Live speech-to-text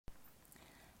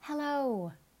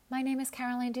Hello, my name is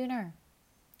Caroline Dooner,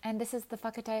 and this is the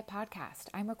Fuck It Diet podcast.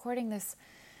 I'm recording this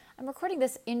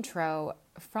intro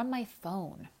from my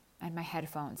phone and my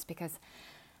headphones because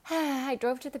I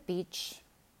drove to the beach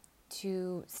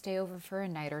to stay over for a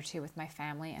night or two with my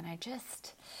family, and I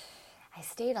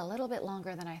stayed a little bit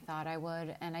longer than I thought I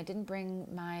would, and I didn't bring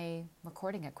my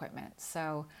recording equipment.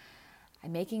 So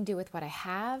I'm making do with what I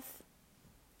have,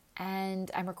 and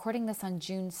I'm recording this on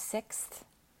June 6th.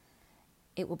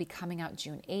 It will be coming out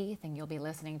June 8th, and you'll be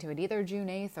listening to it either June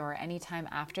 8th or any time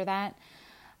after that.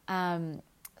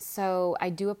 So I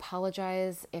do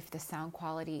apologize if the sound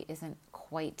quality isn't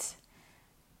quite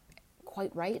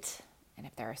right. And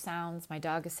if there are sounds, my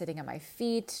dog is sitting at my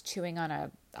feet, chewing on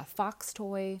a fox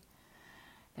toy.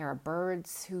 There are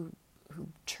birds who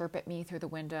chirp at me through the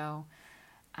window.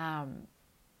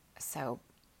 So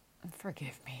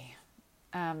forgive me.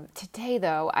 Today,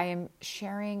 though, I am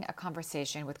sharing a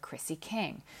conversation with Chrissy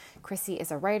King. Chrissy is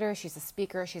a writer, she's a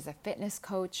speaker, she's a fitness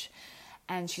coach,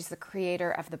 and she's the creator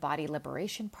of the Body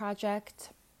Liberation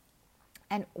Project.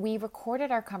 And we recorded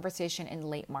our conversation in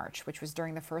late March, which was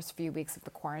during the first few weeks of the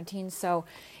quarantine. So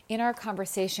in our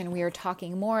conversation, we are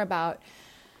talking more about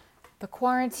the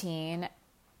quarantine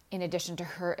in addition to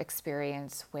her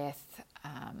experience with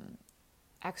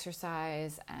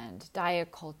exercise and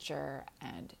diet culture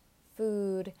and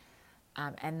food,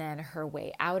 and then her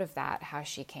way out of that, how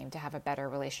she came to have a better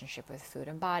relationship with food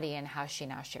and body, and how she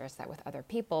now shares that with other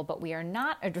people. But we are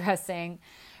not addressing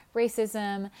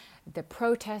racism, the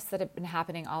protests that have been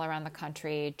happening all around the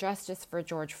country, justice for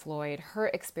George Floyd, her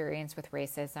experience with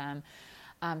racism.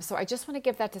 So I just want to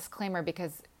give that disclaimer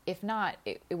because if not,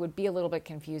 it would be a little bit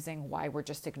confusing why we're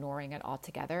just ignoring it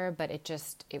altogether, but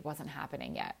it wasn't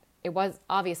happening yet. It was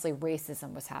obviously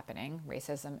racism was happening.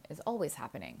 Racism is always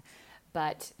happening.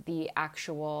 But the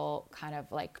actual kind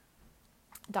of like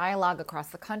dialogue across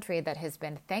the country that has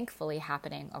been thankfully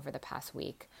happening over the past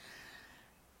week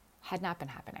had not been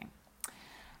happening.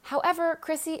 However,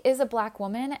 Chrissy is a Black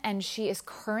woman and she is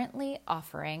currently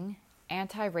offering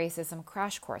anti-racism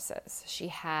crash courses. She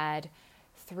had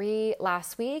 3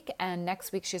 last week, and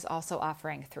next week she's also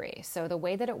offering 3. So the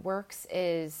way that it works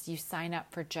is you sign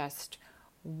up for just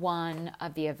one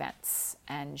of the events,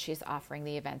 and she's offering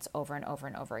the events over and over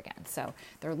and over again. So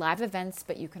they're live events,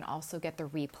 but you can also get the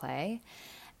replay.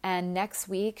 And next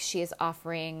week she is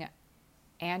offering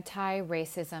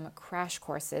anti-racism crash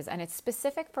courses, and it's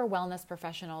specific for wellness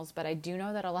professionals, but I do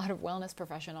know that a lot of wellness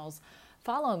professionals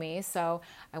follow me, so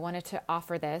I wanted to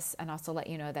offer this and also let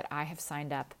you know that I have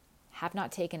signed up. Have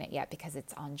not taken it yet because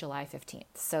it's on July 15th.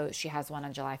 So she has one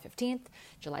on July 15th,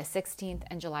 July 16th,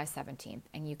 and July 17th.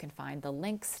 And you can find the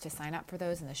links to sign up for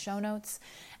those in the show notes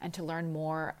and to learn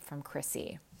more from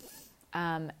Chrissy.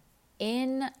 I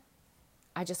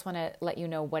just want to let you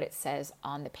know what it says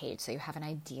on the page so you have an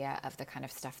idea of the kind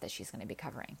of stuff that she's going to be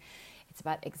covering. It's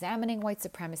about examining white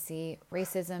supremacy,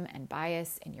 racism, and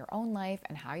bias in your own life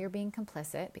and how you're being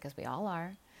complicit, because we all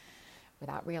are,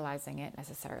 without realizing it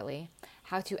necessarily,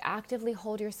 how to actively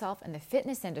hold yourself in the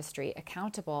fitness industry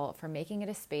accountable for making it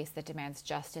a space that demands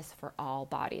justice for all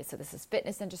bodies. So this is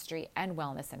fitness industry and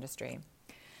wellness industry.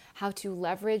 How to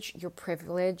leverage your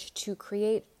privilege to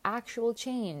create actual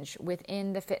change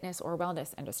within the fitness or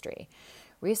wellness industry.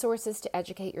 Resources to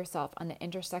educate yourself on the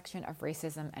intersection of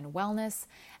racism and wellness,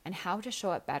 and how to show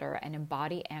up better and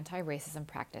embody anti-racism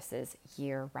practices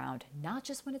year-round, not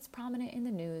just when it's prominent in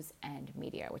the news and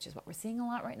media, which is what we're seeing a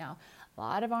lot right now. A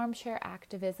lot of armchair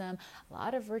activism, a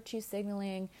lot of virtue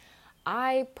signaling.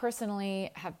 I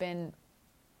personally have been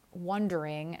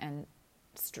wondering and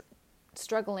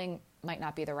struggling might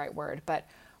not be the right word, but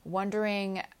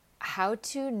wondering how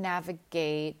to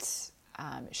navigate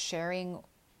sharing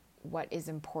what is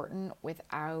important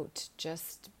without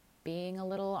just being a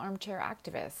little armchair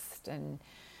activist and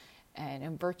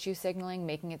virtue signaling,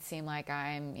 making it seem like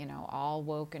I'm, all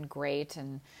woke and great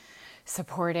and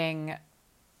supporting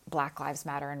Black Lives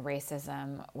Matter and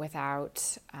racism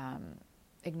without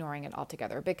ignoring it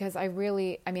altogether. Because I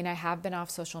have been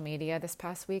off social media this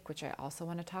past week, which I also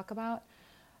want to talk about.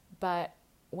 But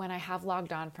when I have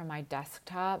logged on from my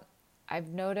desktop, I've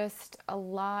noticed a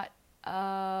lot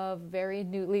of very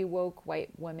newly woke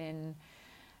white women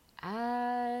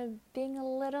being a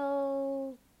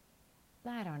little,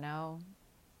 a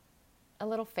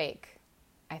little fake,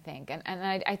 I think. And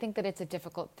I think that it's a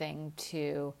difficult thing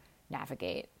to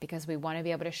navigate because we want to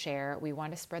be able to share. We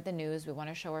want to spread the news. We want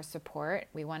to show our support.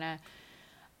 We want to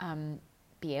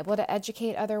be able to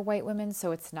educate other white women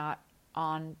so it's not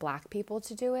on Black people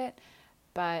to do it.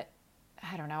 But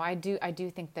I don't know. I do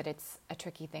think that it's a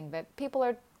tricky thing that people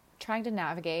are trying to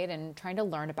navigate and trying to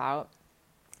learn about.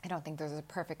 I don't think there's a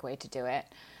perfect way to do it.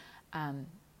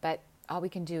 But all we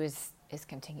can do is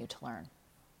continue to learn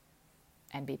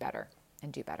and be better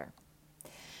and do better.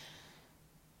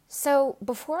 So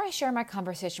before I share my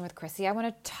conversation with Chrissy, I want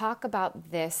to talk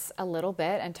about this a little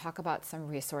bit and talk about some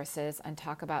resources and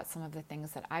talk about some of the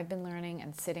things that I've been learning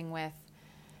and sitting with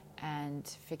and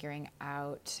figuring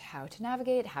out how to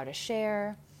navigate, how to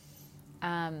share.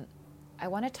 I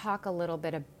want to talk a little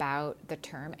bit about the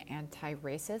term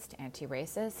anti-racist,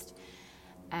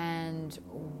 and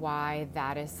why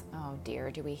that is. Oh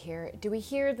dear, do we hear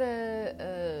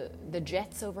the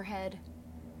jets overhead?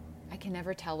 I can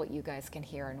never tell what you guys can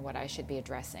hear and what I should be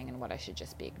addressing and what I should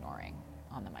just be ignoring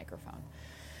on the microphone.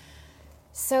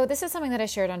 So this is something that I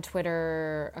shared on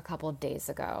Twitter a couple of days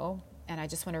ago, and I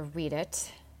just want to read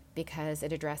it because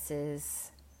it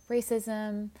addresses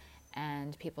racism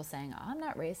and people saying, "I'm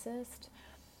not racist."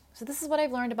 So this is what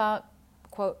I've learned about,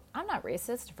 quote, "I'm not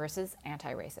racist" versus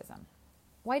anti-racism.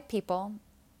 White people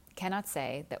cannot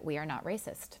say that we are not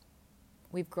racist.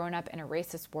 We've grown up in a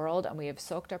racist world and we have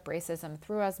soaked up racism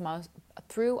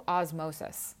through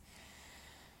osmosis.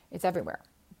 It's everywhere.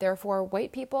 Therefore,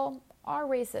 white people are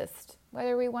racist,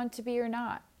 whether we want to be or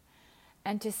not.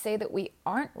 And to say that we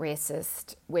aren't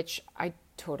racist, which I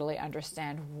totally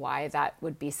understand why that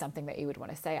would be something that you would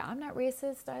want to say. I'm not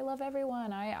racist. I love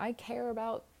everyone. I care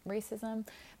about racism.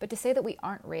 But to say that we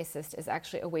aren't racist is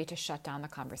actually a way to shut down the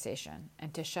conversation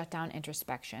and to shut down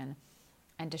introspection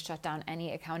and to shut down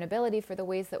any accountability for the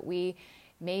ways that we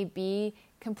may be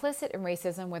complicit in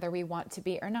racism, whether we want to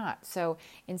be or not. So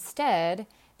instead,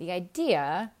 the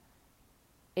idea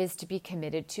is to be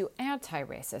committed to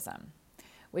anti-racism,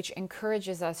 which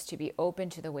encourages us to be open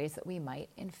to the ways that we might,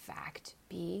 in fact,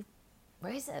 be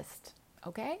racist,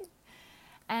 okay?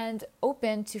 And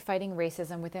open to fighting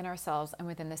racism within ourselves and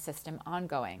within the system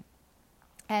ongoing.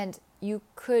 And you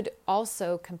could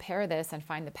also compare this and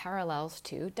find the parallels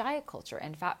to diet culture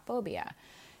and fat phobia.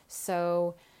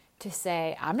 So to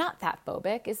say, I'm not fat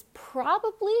phobic is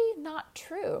probably not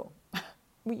true.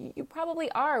 You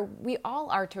probably are. We all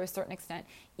are to a certain extent,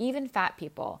 even fat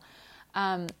people.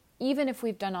 Even if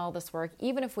we've done all this work,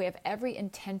 even if we have every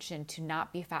intention to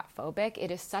not be fat phobic, it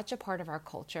is such a part of our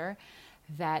culture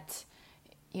that,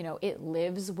 you know, it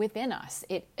lives within us.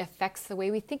 It affects the way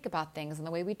we think about things and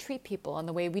the way we treat people and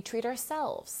the way we treat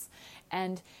ourselves.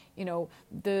 And, you know,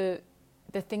 the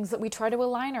things that we try to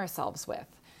align ourselves with.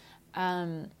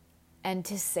 And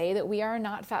to say that we are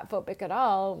not fat phobic at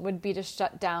all would be to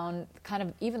shut down kind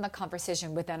of even the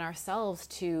conversation within ourselves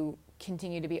to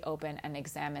continue to be open and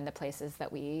examine the places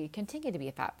that we continue to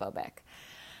be fat phobic.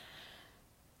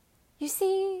 You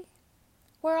see,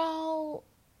 we all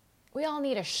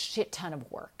need a shit ton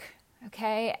of work,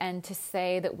 okay? And to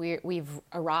say that we've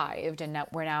arrived and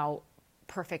that we're now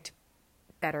perfect,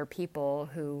 better people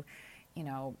who, you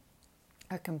know,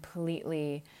 are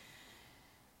completely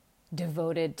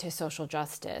devoted to social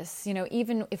justice. You know,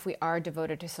 even if we are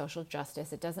devoted to social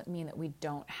justice, it doesn't mean that we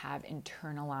don't have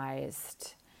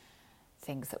internalized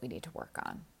things that we need to work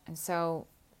on. And so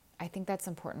I think that's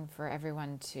important for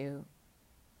everyone to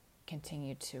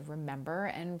continue to remember,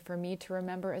 and for me to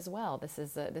remember as well. This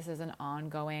is an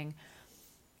ongoing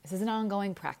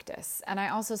practice. And I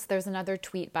also, there's another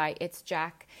tweet by It's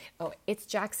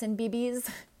Jackson BBZ.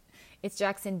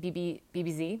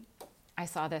 I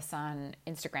saw this on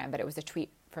Instagram, but it was a tweet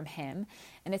from him,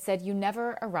 and it said, "You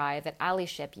never arrive at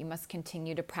allyship. You must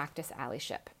continue to practice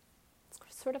allyship."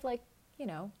 It's sort of like, you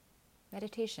know,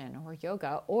 meditation or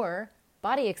yoga or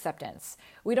body acceptance.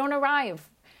 We don't arrive.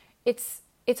 It's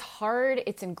hard,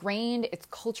 it's ingrained, it's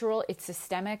cultural, it's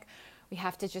systemic. We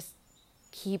have to just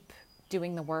keep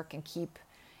doing the work and keep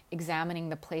examining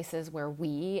the places where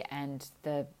we and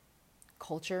the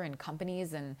culture and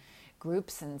companies and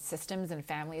groups and systems and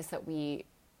families that we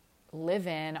live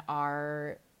in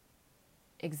are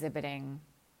exhibiting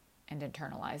and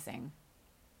internalizing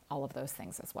all of those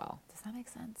things as well. Does that make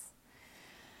sense?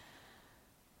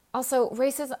 Also,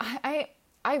 racism,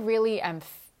 I really am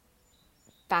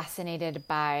fascinated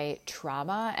by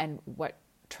trauma and what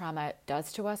trauma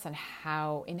does to us and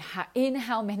how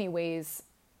many ways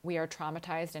we are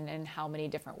traumatized and in how many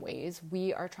different ways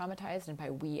we are traumatized. And by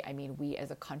we, I mean we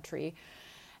as a country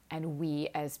and we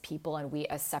as people and we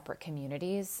as separate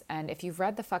communities. And if you've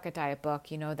read the Fuck It Diet book,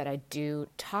 you know that I do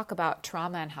talk about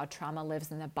trauma and how trauma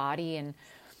lives in the body and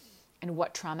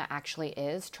what trauma actually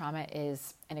is. Trauma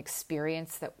is an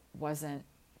experience that wasn't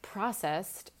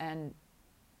processed and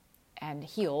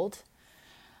healed.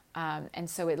 And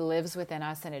so it lives within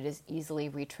us and it is easily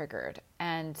re-triggered.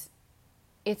 And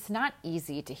it's not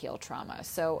easy to heal trauma.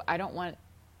 So I don't want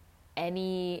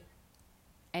anyone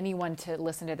to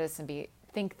listen to this and be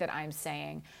think that I'm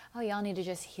saying, oh, y'all need to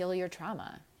just heal your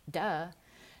trauma. Duh.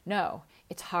 No,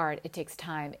 it's hard. It takes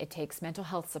time. It takes mental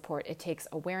health support. It takes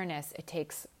awareness. It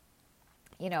takes,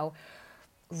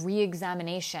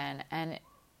 re-examination, and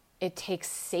it takes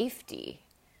safety.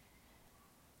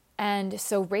 And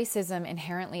so racism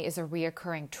inherently is a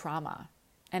reoccurring trauma.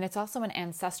 And it's also an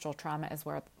ancestral trauma as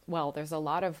well. There's a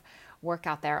lot of work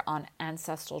out there on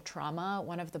ancestral trauma.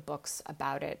 One of the books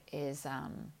about it is,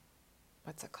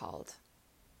 what's it called?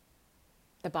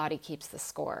 The Body Keeps the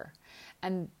Score.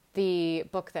 And the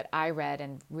book that I read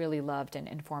and really loved and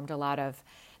informed a lot of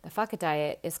the Fuck It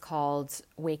Diet is called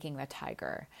Waking the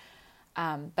Tiger.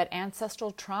 But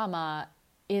ancestral trauma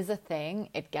is a thing.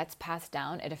 It gets passed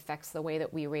down. It affects the way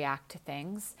that we react to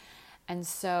things. And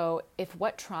so if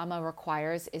what trauma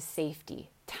requires is safety,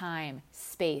 time,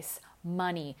 space,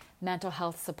 money, mental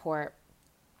health support,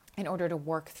 in order to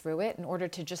work through it, in order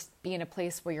to just be in a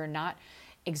place where you're not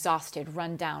exhausted,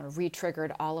 run down,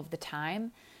 re-triggered all of the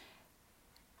time,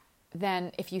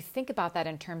 then if you think about that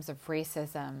in terms of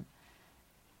racism,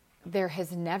 there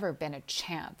has never been a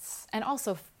chance, and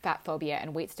also fat phobia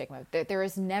and weight stigma, there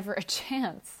is never a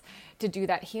chance to do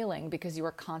that healing because you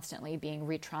are constantly being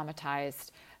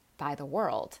re-traumatized by the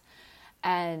world.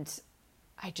 And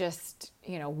I just,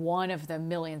 one of the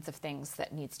millions of things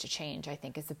that needs to change, I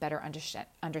think, is a better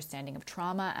understanding of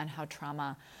trauma and how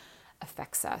trauma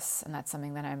affects us. And that's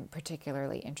something that I'm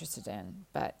particularly interested in.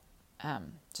 But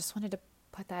just wanted to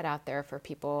put that out there for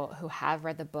people who have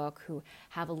read the book, who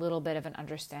have a little bit of an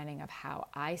understanding of how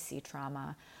I see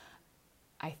trauma.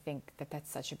 I think that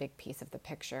that's such a big piece of the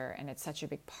picture, and it's such a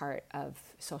big part of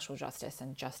social justice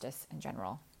and justice in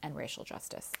general, and racial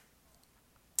justice.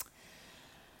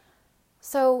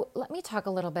 So let me talk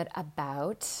a little bit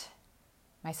about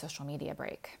my social media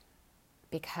break,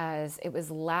 because it was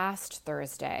last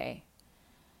Thursday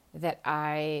that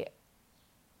I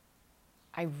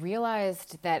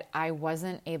realized that I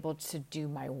wasn't able to do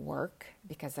my work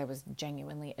because I was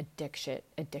genuinely addicted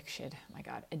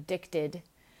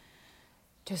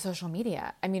to social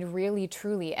media. I mean, really,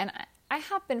 truly. And I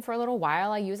have been for a little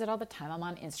while. I use it all the time. I'm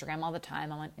on Instagram all the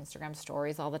time. I'm on Instagram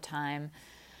stories all the time.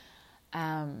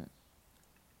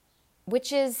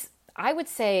 Which is, I would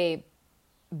say,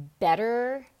 a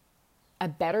better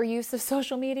use of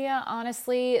social media,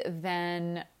 honestly,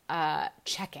 than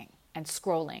checking and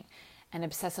scrolling and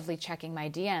obsessively checking my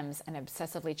DMs and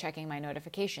obsessively checking my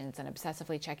notifications and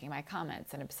obsessively checking my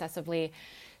comments and obsessively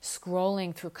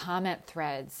scrolling through comment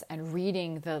threads and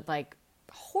reading the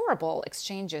horrible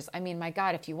exchanges. I mean, my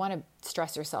God, if you want to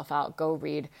stress yourself out, go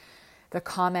read the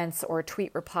comments or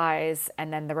tweet replies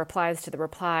and then the replies to the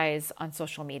replies on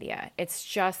social media. It's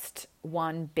just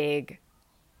one big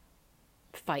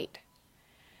fight.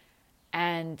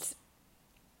 And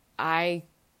I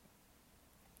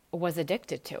was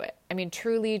addicted to it. I mean,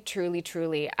 truly, truly,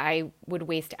 truly, I would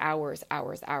waste hours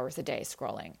a day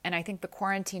scrolling. And I think the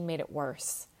quarantine made it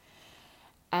worse.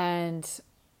 And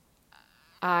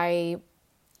I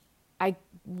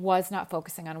was not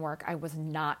focusing on work. I was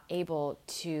not able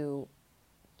to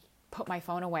put my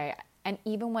phone away. And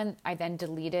even when I then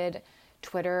deleted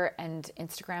Twitter and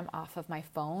Instagram off of my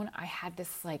phone, I had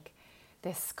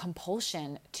this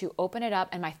compulsion to open it up,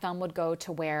 and my thumb would go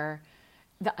to where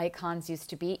the icons used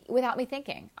to be without me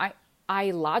thinking. I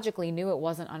logically knew it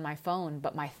wasn't on my phone,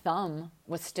 but my thumb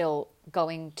was still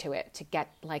going to it to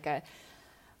get a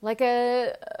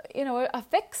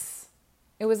fix.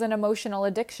 It was an emotional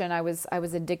addiction. I was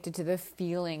addicted to the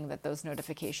feeling that those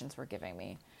notifications were giving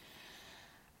me.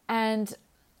 And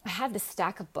I had this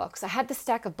stack of books. I had the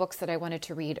stack of books that I wanted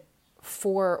to read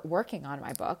for working on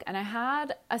my book. And I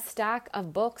had a stack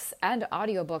of books and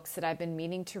audiobooks that I've been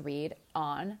meaning to read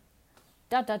on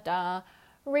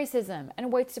racism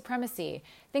and white supremacy.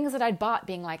 Things that I'd bought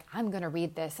being like, I'm going to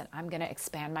read this and I'm going to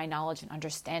expand my knowledge and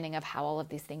understanding of how all of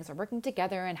these things are working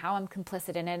together and how I'm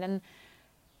complicit in it. And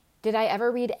did I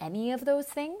ever read any of those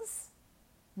things?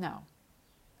 No.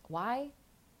 Why?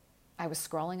 I was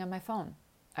scrolling on my phone.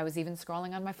 I was even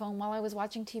scrolling on my phone while I was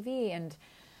watching TV and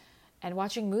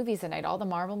watching movies at night. All the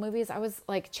Marvel movies, I was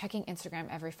checking Instagram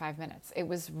every 5 minutes. It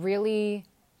was really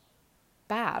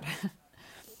bad.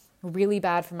 Really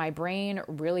bad for my brain,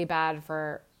 really bad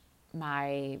for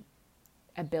my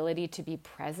ability to be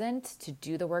present, to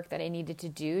do the work that I needed to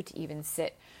do, to even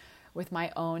sit with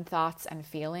my own thoughts and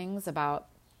feelings about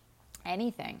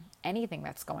anything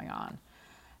that's going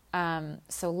on.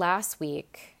 So last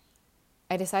week,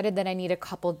 I decided that I need a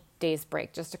couple days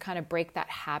break just to kind of break that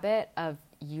habit of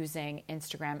using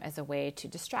Instagram as a way to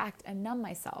distract and numb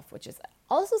myself, which is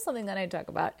also something that I talk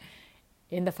about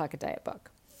in the Fuck It Diet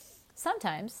book.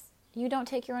 Sometimes you don't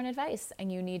take your own advice,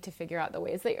 and you need to figure out the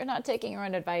ways that you're not taking your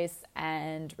own advice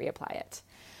and reapply it.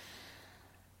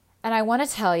 And I want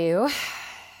to tell you,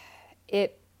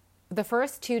 the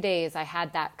first 2 days I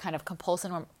had that kind of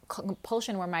compulsion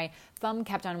where my thumb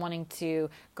kept on wanting to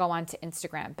go onto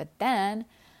Instagram. But then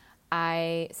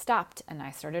I stopped and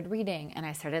I started reading, and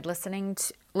I started listening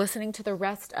to the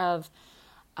rest of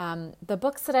the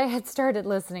books that I had started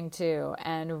listening to,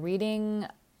 and reading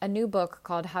a new book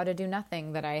called How to Do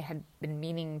Nothing that I had been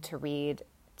meaning to read,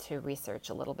 to research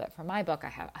a little bit for my book. I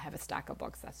have a stack of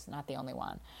books. That's not the only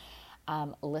one.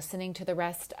 Listening to the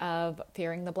rest of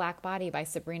Fearing the Black Body by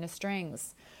Sabrina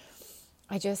Strings.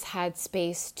 I just had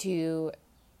space to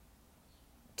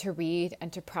read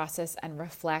and to process and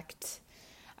reflect.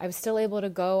 I was still able to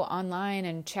go online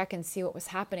and check and see what was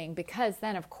happening, because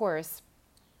then, of course,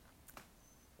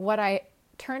 what I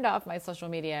turned off my social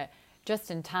media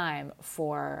just in time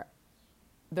for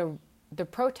the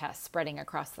protests spreading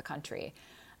across the country,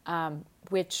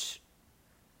 which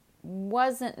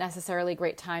wasn't necessarily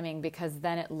great timing, because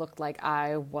then it looked like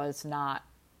I was not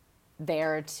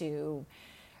there to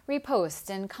repost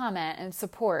and comment and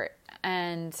support.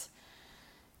 And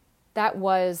that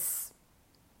was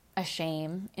a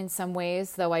shame in some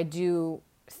ways, though I do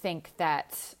think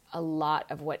that a lot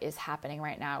of what is happening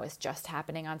right now is just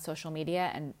happening on social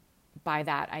media. And by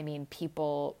that, I mean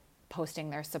people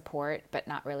posting their support, but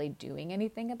not really doing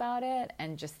anything about it,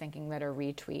 and just thinking that a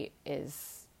retweet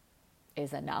is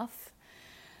enough.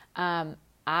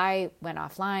 I went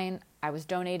offline. I was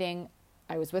donating.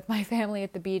 I was with my family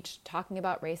at the beach talking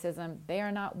about racism. They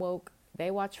are not woke.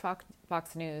 They watch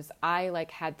Fox News. I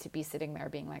had to be sitting there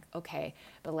being like, okay,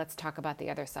 but let's talk about the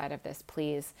other side of this,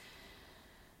 please.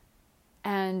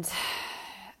 And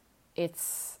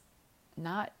it's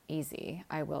not easy,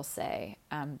 I will say,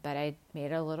 but I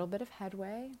made a little bit of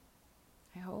headway,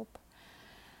 I hope.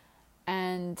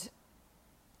 And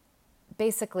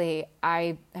basically,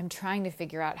 I am trying to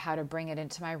figure out how to bring it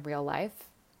into my real life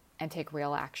and take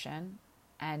real action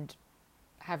and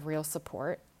have real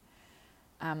support.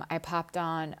 I popped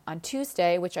on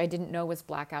Tuesday, which I didn't know was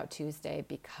Blackout Tuesday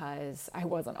because I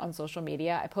wasn't on social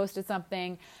media. I posted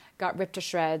something, got ripped to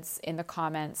shreds in the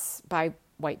comments by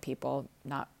white people,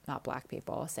 not black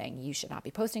people, saying you should not be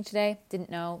posting today.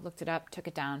 Didn't know, looked it up, took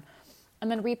it down,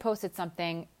 and then reposted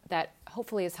something that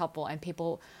hopefully is helpful and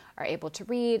people are able to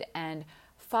read and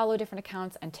follow different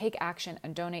accounts and take action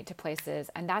and donate to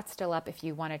places. And that's still up if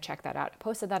you want to check that out. I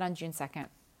posted that on June 2nd.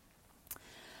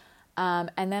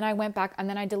 And then I went back, and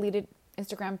then I deleted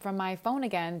Instagram from my phone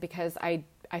again because I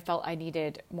felt I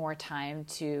needed more time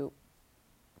to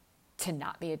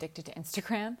not be addicted to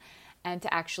Instagram and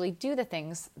to actually do the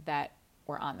things that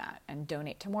were on that and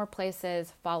donate to more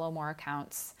places, follow more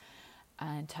accounts,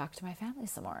 and talk to my family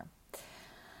some more.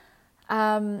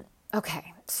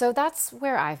 Okay, so that's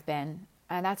where I've been.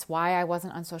 And that's why I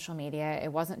wasn't on social media.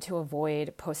 It wasn't to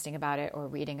avoid posting about it or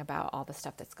reading about all the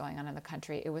stuff that's going on in the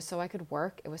country. It was so I could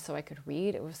work. It was so I could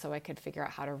read. It was so I could figure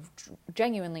out how to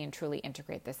genuinely and truly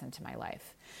integrate this into my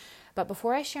life. But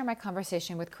before I share my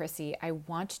conversation with Chrissy, I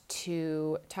want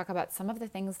to talk about some of the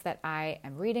things that I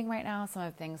am reading right now, some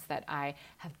of the things that I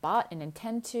have bought and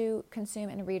intend to consume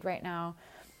and read right now,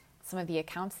 some of the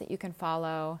accounts that you can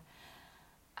follow.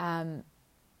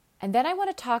 And then I want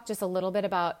to talk just a little bit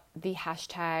about the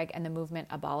hashtag and the movement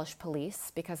Abolish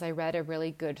Police, because I read a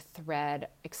really good thread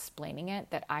explaining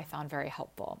it that I found very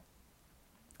helpful.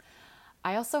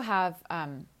 I also have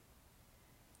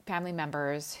family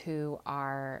members who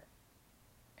are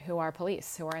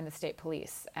police, who are in the state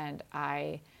police, and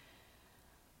I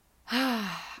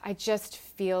just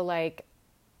feel like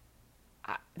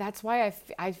that's why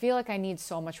I feel like I need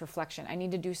so much reflection. I need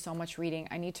to do so much reading.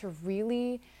 I need to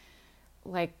really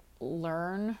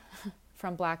learn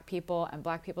from Black people and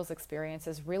Black people's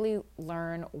experiences, really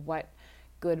learn what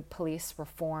good police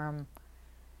reform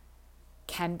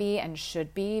can be and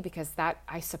should be, because that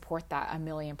I support that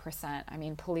 1,000,000%. I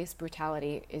mean, police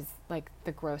brutality is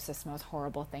the grossest, most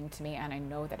horrible thing to me, and I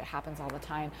know that it happens all the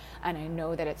time, and I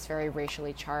know that it's very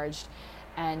racially charged,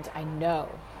 and I know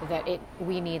that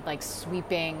we need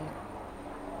sweeping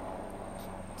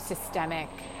systemic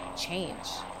change.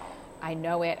 I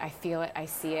know it, I feel it, I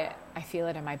see it, I feel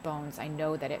it in my bones. I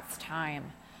know that it's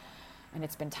time, and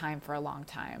it's been time for a long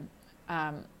time.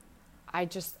 I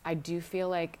do feel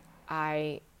like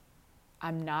I'm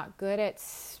not good at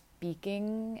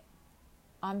speaking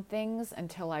on things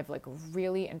until I've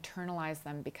really internalized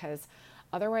them, because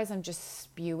otherwise I'm just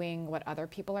spewing what other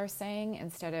people are saying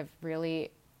instead of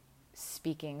really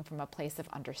speaking from a place of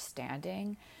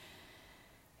understanding.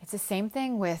 It's the same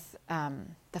thing with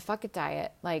the fuck it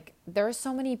diet. Like, there are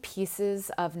so many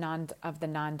pieces of the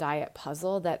non-diet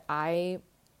puzzle that I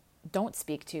don't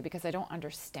speak to because I don't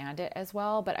understand it as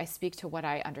well, but I speak to what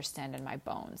I understand in my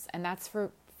bones. And that's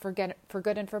for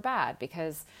good and for bad,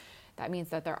 because that means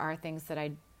that there are things that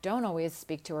I don't always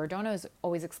speak to or don't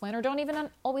always explain or don't even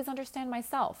always understand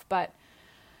myself. But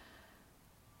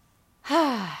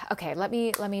okay, let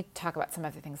me talk about some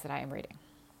of the things that I am reading.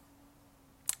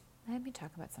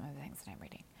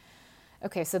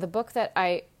 Okay, so the book that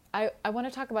I want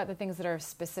to talk about the things that are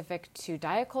specific to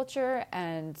diet culture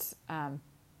and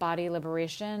body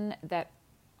liberation that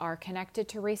are connected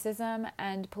to racism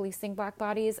and policing Black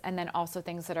bodies, and then also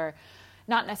things that are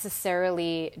not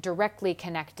necessarily directly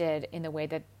connected in the way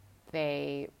that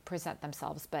they present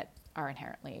themselves, but are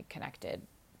inherently connected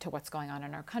to what's going on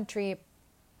in our country.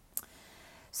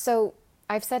 So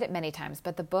I've said it many times,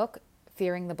 but the book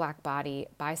Fearing the Black Body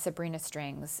by Sabrina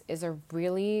Strings is a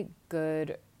really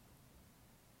good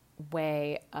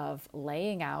way of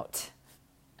laying out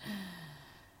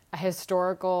a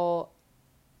historical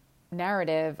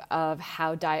narrative of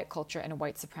how diet culture and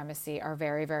white supremacy are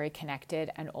very, very connected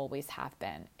and always have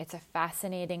been. It's a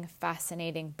fascinating,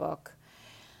 fascinating book.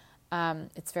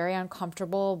 It's very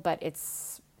uncomfortable, but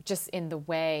it's just in the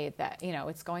way that,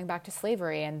 it's going back to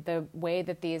slavery and the way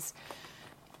that these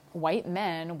white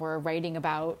men were writing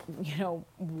about,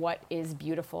 what is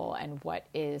beautiful and what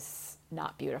is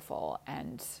not beautiful.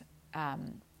 And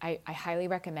I highly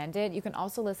recommend it. You can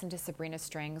also listen to Sabrina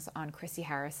Strings on Chrissy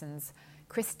Harrison's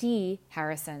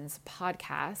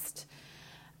podcast.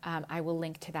 I will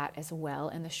link to that as well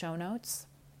in the show notes.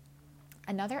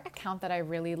 Another account that I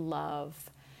really love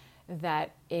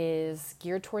that is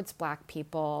geared towards Black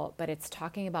people, but it's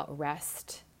talking about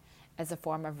rest as a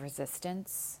form of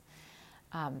resistance,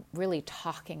 really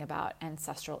talking about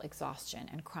ancestral exhaustion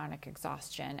and chronic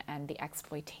exhaustion and the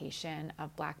exploitation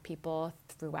of Black people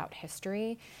throughout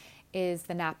history, is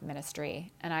the NAP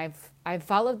Ministry. And I've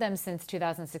followed them since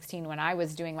 2016 when I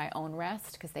was doing my own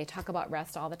rest, because they talk about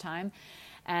rest all the time.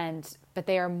 But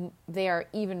they are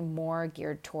even more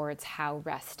geared towards how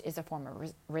rest is a form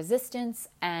of resistance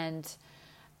and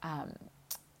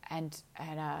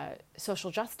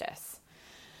social justice.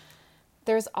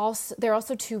 There are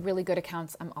also two really good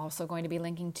accounts I'm also going to be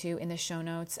linking to in the show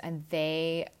notes, and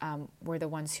they were the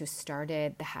ones who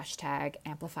started the hashtag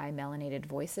Amplify Melanated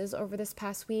Voices over this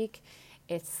past week.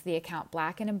 It's the account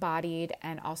Black and Embodied,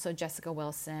 and also Jessica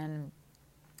Wilson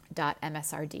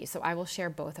 .msrd. So I will share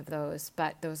both of those,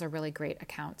 but those are really great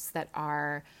accounts they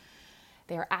are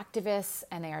activists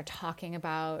and they are talking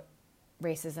about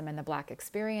racism and the Black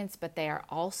experience, but they are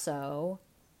also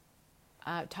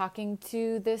talking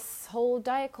to this whole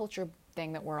diet culture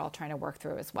thing that we're all trying to work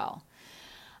through as well.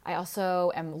 I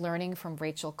also am learning from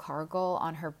Rachel Cargill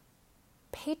on her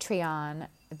Patreon,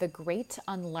 The Great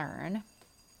Unlearn.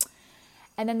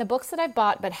 And then the books that I've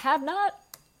bought but have not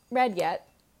read yet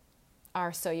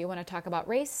are So You Want to Talk About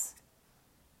Race,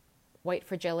 White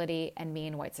Fragility, and Me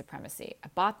and White Supremacy. I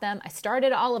bought them. I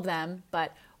started all of them,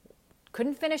 but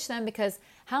couldn't finish them because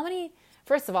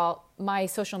first of all, my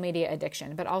social media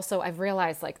addiction, but also I've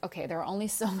realized there are only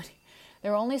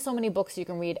so many books you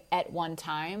can read at one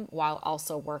time while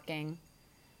also working.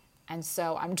 And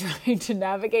so I'm trying to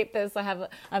navigate this.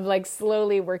 I'm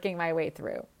slowly working my way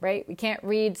through, right? We can't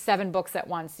read 7 books at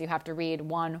once. You have to read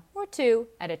 1 or 2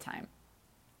 at a time.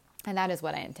 And that is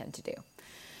what I intend to do.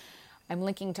 I'm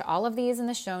linking to all of these in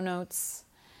the show notes.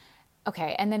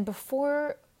 Okay, and then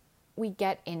before we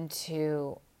get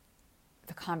into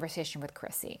the conversation with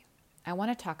Chrissy, I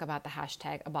want to talk about the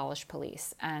hashtag Abolish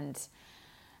Police. And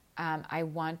I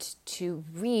want to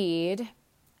read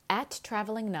at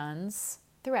Traveling Nun's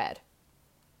thread.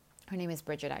 Her name is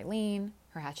Bridget Eileen.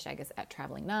 Her hashtag is at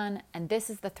Traveling Nun. And this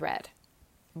is the thread.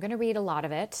 I'm going to read a lot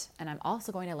of it, and I'm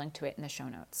also going to link to it in the show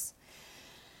notes.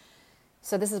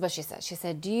 So this is what she said. She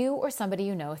said, do you or somebody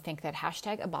you know think that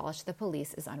hashtag abolish the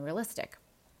police is unrealistic?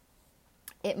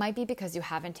 It might be because you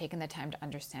haven't taken the time to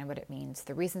understand what it means,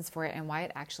 the reasons for it, and why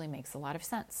it actually makes a lot of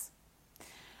sense.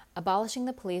 Abolishing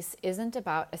the police isn't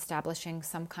about establishing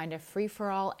some kind of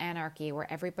free-for-all anarchy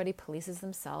where everybody polices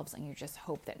themselves and you just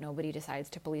hope that nobody decides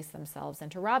to police themselves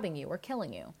into robbing you or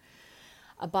killing you.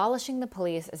 Abolishing the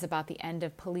police is about the end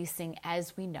of policing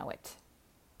as we know it.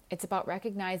 It's about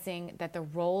recognizing that the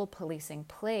role policing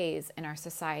plays in our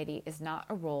society is not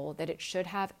a role that it should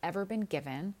have ever been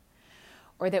given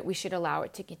or that we should allow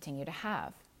it to continue to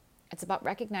have. It's about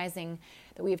recognizing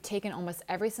that we have taken almost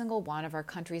every single one of our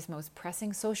country's most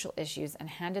pressing social issues and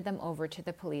handed them over to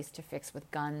the police to fix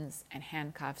with guns and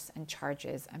handcuffs and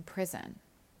charges and prison.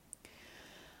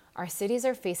 Our cities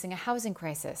are facing a housing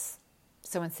crisis.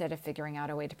 So instead of figuring out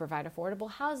a way to provide affordable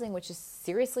housing, which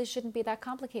seriously shouldn't be that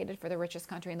complicated for the richest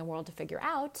country in the world to figure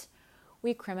out,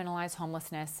 we criminalize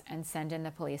homelessness and send in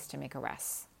the police to make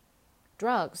arrests.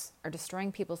 Drugs are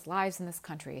destroying people's lives in this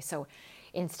country. So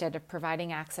instead of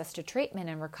providing access to treatment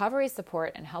and recovery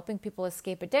support and helping people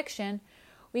escape addiction,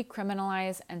 we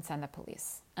criminalize and send the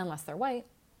police, unless they're white.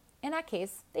 In that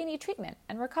case, they need treatment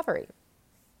and recovery.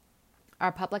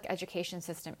 Our public education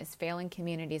system is failing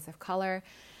communities of color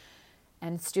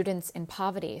and students in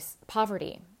poverty.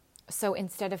 So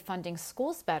instead of funding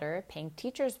schools better, paying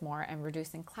teachers more, and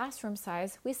reducing classroom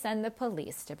size, we send the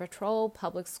police to patrol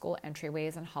public school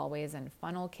entryways and hallways and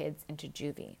funnel kids into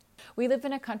juvie. We live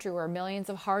in a country where millions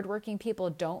of hardworking people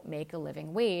don't make a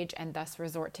living wage and thus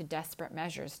resort to desperate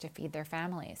measures to feed their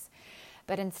families.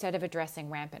 But instead of addressing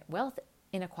rampant wealth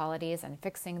inequalities and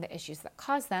fixing the issues that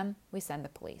cause them, we send the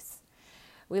police.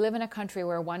 We live in a country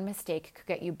where one mistake could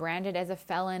get you branded as a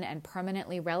felon and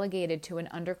permanently relegated to an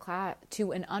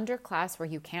underclass where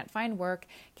you can't find work,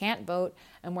 can't vote,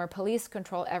 and where police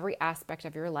control every aspect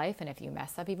of your life. And if you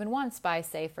mess up even once by,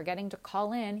 say, forgetting to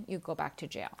call in, you go back to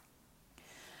jail.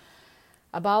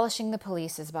 Abolishing the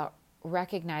police is about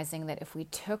recognizing that if we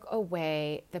took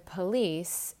away the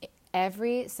police,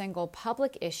 every single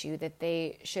public issue that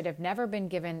they should have never been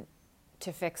given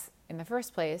to fix in the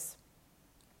first place,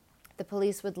 the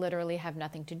police would literally have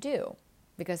nothing to do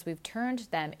because we've turned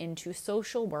them into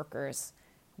social workers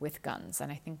with guns.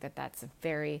 And I think that that's a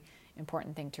very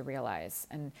important thing to realize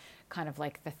and kind of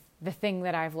like the thing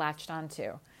that I've latched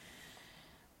onto.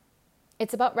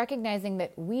 It's about recognizing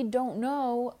that we don't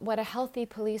know what a healthy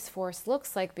police force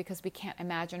looks like because we can't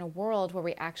imagine a world where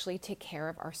we actually take care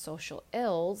of our social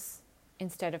ills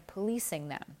instead of policing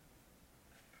them.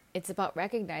 It's about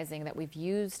recognizing that we've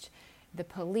used the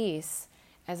police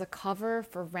as a cover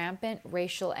for rampant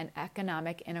racial and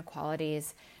economic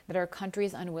inequalities that our country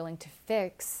is unwilling to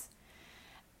fix,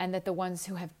 and that the ones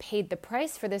who have paid the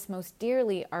price for this most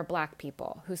dearly are Black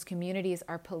people, whose communities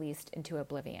are policed into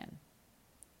oblivion.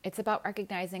 It's about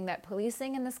recognizing that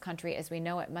policing in this country as we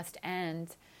know it must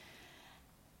end.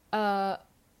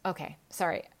 Okay,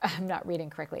 sorry, I'm not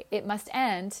reading correctly. It must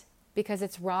end because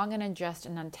it's wrong and unjust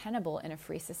and untenable in a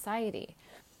free society.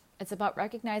 It's about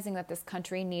recognizing that this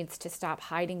country needs to stop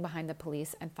hiding behind the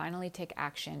police and finally take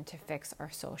action to fix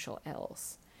our social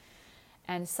ills.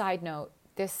 And side note,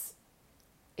 this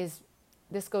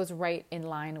goes right in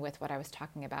line with what I was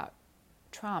talking about,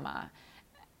 trauma.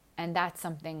 And that's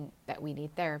something that we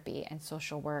need therapy and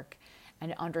social work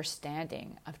and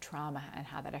understanding of trauma and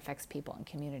how that affects people and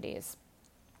communities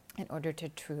in order to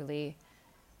truly,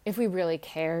 if we really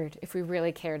cared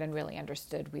and really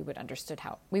understood, we would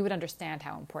understand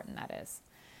how important that is.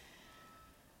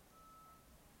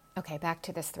 Okay, back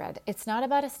to this thread. It's not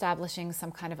about establishing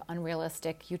some kind of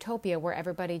unrealistic utopia where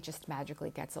everybody just magically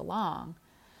gets along.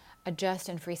 A just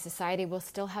and free society will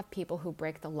still have people who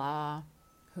break the law,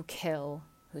 who kill,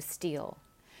 who steal.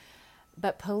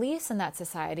 But police in that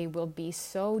society will be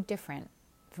so different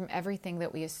from everything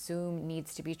that we assume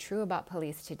needs to be true about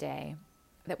police today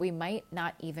that we might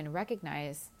not even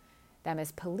recognize them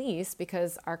as police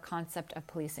because our concept of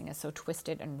policing is so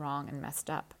twisted and wrong and messed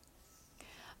up.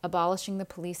 Abolishing the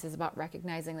police is about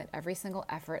recognizing that every single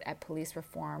effort at police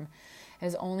reform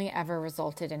has only ever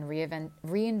resulted in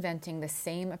reinventing the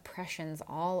same oppressions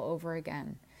all over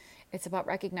again. It's about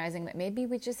recognizing that maybe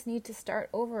we just need to start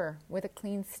over with a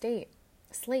clean slate.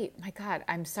 My God,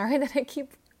 I'm sorry that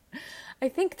I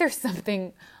think there's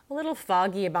something a little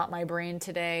foggy about my brain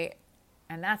today.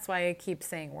 And that's why I keep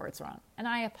saying words wrong. And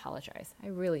I apologize. I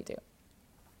really do.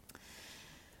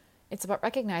 It's about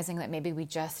recognizing that maybe we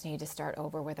just need to start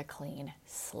over with a clean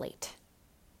slate.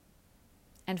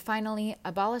 And finally,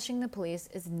 abolishing the police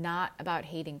is not about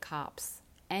hating cops.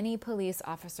 Any police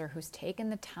officer who's taken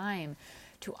the time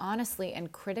to honestly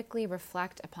and critically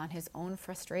reflect upon his own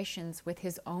frustrations with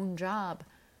his own job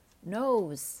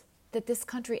knows that this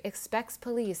country expects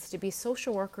police to be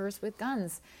social workers with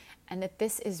guns and that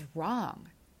this is wrong.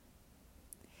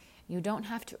 You don't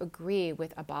have to agree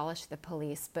with abolish the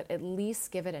police, but at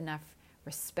least give it enough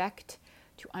respect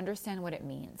to understand what it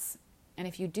means. And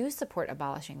if you do support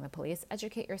abolishing the police,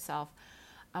 educate yourself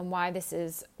on why this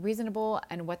is reasonable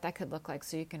and what that could look like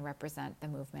so you can represent the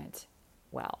movement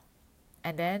well.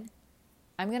 And then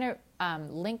I'm going to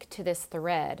link to this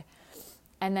thread.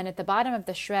 And then at the bottom of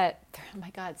the thread, oh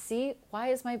my God, see, why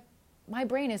is my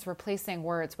brain is replacing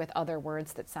words with other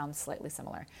words that sound slightly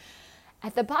similar.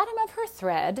 At the bottom of her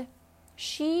thread,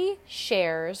 she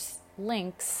shares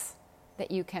links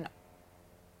that you can,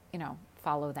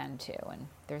 follow then too. And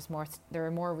there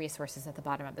are more resources at the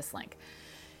bottom of this link.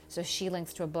 So she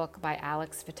links to a book by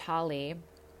Alex Vitale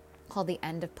called The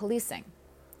End of Policing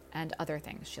and other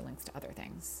things. She links to other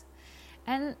things.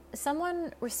 And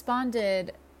someone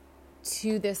responded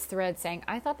to this thread saying,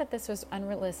 I thought that this was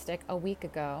unrealistic a week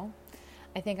ago.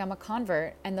 I think I'm a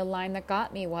convert. And the line that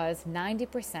got me was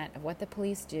 90% of what the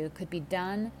police do could be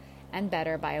done and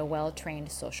better by a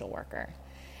well-trained social worker.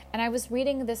 And I was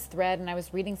reading this thread and I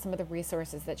was reading some of the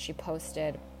resources that she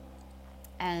posted.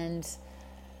 And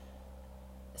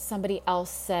somebody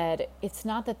else said, it's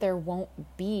not that there won't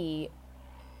be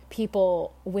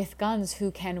people with guns who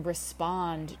can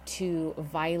respond to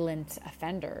violent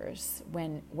offenders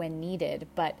when needed,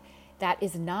 but that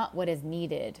is not what is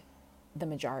needed the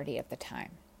majority of the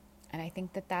time. And I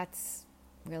think that that's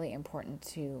really important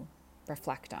to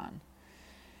reflect on.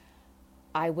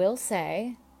 I will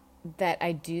say that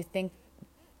I do think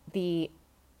the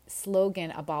slogan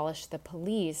abolish the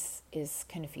police is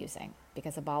confusing,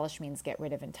 because abolish means get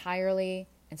rid of entirely.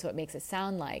 And so it makes it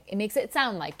sound like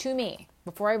to me,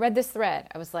 before I read this thread,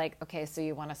 I was like, okay, so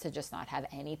you want us to just not have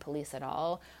any police at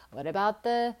all? What about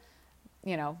the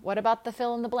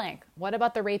fill in the blank? What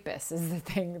about the rapists is the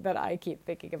thing that I keep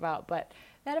thinking about. But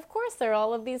then of course there are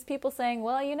all of these people saying,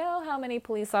 well, you know how many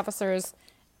police officers,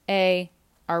 are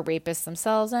rapists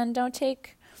themselves and don't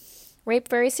take rape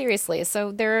very seriously.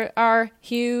 So there are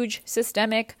huge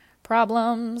systemic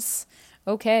problems.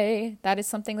 Okay, that is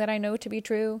something that I know to be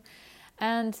true.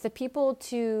 And the people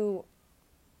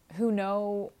who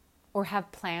know or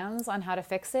have plans on how to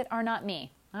fix it are not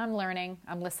me. I'm learning,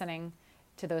 I'm listening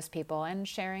to those people and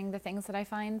sharing the things that I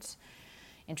find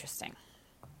interesting.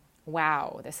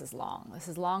 Wow, this is long. This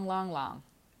is long, long, long.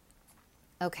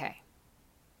 Okay.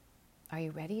 Are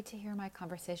you ready to hear my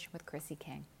conversation with Chrissy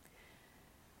King?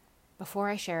 Before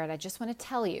I share it, I just want to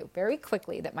tell you very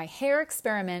quickly that my hair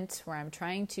experiment, where I'm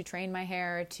trying to train my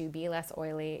hair to be less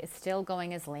oily, is still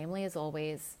going as lamely as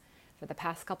always. For the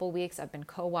past couple weeks, I've been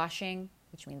co-washing,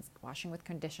 which means washing with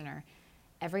conditioner,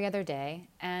 every other day,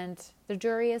 and the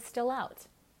jury is still out.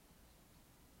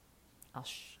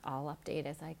 I'll update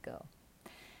as I go.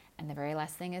 And the very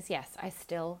last thing is, yes, I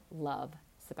still love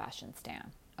Sebastian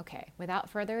Stan. Okay, without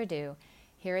further ado,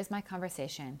 here is my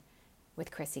conversation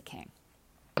with Chrissy King.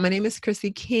 My name is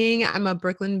Chrissy King. I'm a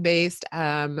Brooklyn-based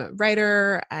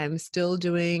writer. I'm still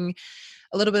doing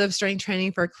a little bit of strength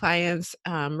training for clients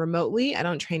remotely. I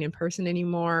don't train in person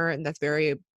anymore, and that's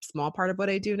very small part of what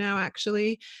I do now,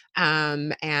 actually.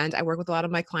 And I work with a lot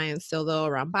of my clients still, though,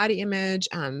 around body image,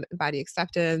 body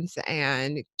acceptance,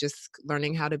 and just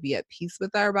learning how to be at peace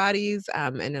with our bodies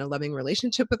and in a loving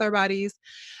relationship with our bodies.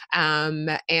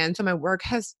 And so my work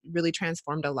has really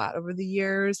transformed a lot over the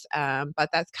years, but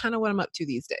that's kind of what I'm up to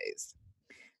these days.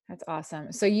 That's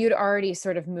awesome. So you'd already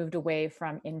sort of moved away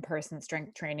from in-person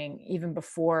strength training even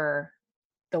before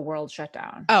the world shut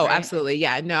down, Oh, right? absolutely.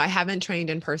 Yeah. No, I haven't trained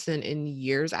in person in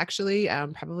years, actually,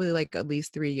 probably like at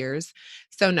least 3 years.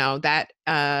 So no, that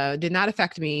did not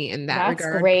affect me in that That's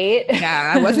regard. great.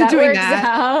 Yeah, I wasn't That doing works that.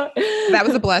 out. That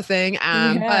was a blessing. But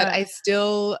Yeah. I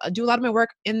still do a lot of my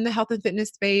work in the health and fitness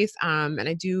space. And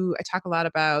I talk a lot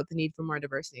about the need for more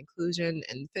diversity and inclusion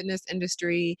in the fitness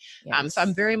industry. So I'm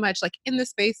Yes. very much like in the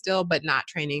space still, but not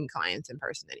training clients in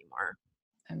person anymore.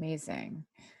 Amazing.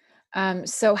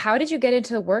 So how did you get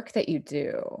into the work that you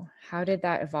do? How did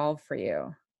that evolve for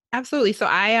you? Absolutely. So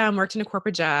I worked in a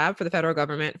corporate job for the federal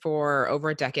government for over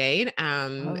a decade.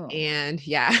 Oh. And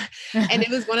yeah, and it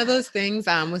was one of those things,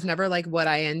 was never like what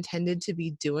I intended to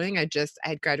be doing. I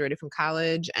had graduated from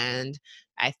college and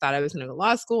I thought I was going to go to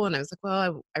law school. And I was like,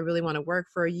 well, I really want to work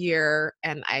for a year.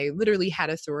 And I literally had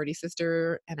a sorority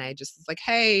sister and I just was like,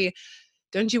 hey,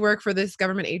 don't you work for this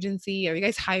government agency? Are you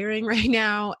guys hiring right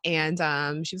now? And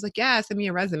she was like, yeah, send me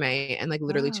a resume. And like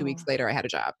literally 2 weeks Wow. later, I had a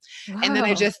job. And then I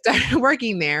Wow. just started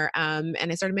working there and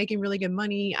I started making really good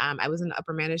money. I was in an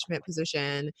upper management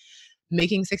position,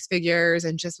 making six figures,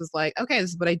 and just was like, okay, this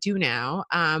is what I do now.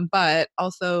 But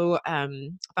also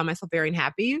found myself very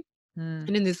unhappy Mm,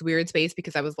 and in this weird space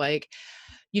because I was like,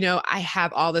 I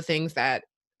have all the things that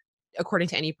according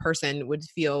to any person would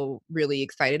feel really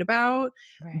excited about,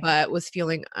 right. but was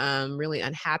feeling really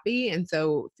unhappy. And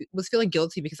so was feeling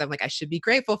guilty because I'm like, I should be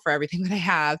grateful for everything that I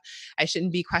have. I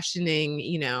shouldn't be questioning,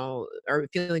 or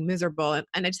feeling miserable. And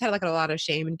I just had like a lot of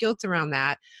shame and guilt around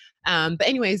that. But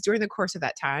anyways, during the course of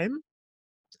that time,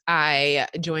 I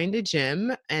joined a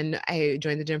gym and I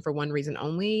joined the gym for one reason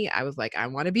only. I was like, I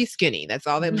want to be skinny. That's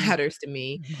all that Mhm. matters to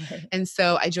me. Right. And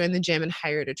so I joined the gym and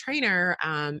hired a trainer.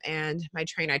 And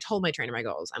I told my trainer my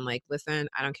goals. I'm like, listen,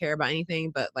 I don't care about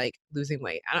anything but like losing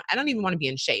weight. I don't even want to be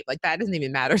in shape. Like that doesn't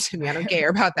even matter to me. I don't care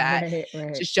about that. Right,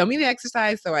 right. Just show me the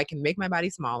exercise so I can make my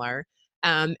body smaller.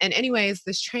 And anyways,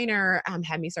 this trainer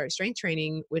had me start strength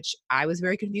training, which I was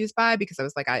very confused by because I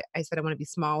was like, I said, I want to be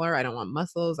smaller. I don't want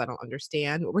muscles. I don't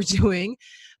understand what we're doing,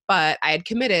 but I had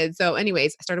committed. So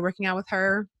anyways, I started working out with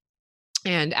her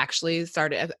and actually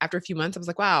started after a few months. I was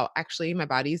like, wow, actually my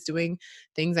body's doing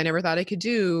things I never thought I could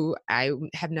do. I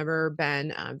have never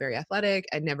been very athletic.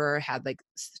 I never had like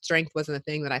strength wasn't a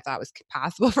thing that I thought was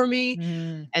possible for me.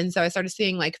 Mm, And so I started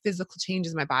seeing like physical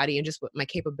changes in my body and just what my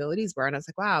capabilities were. And I was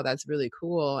like, wow, that's really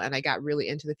cool. And I got really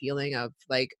into the feeling of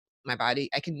like my body,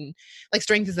 I can like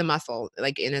strength is a muscle,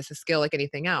 like, and it's a skill like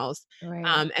anything else.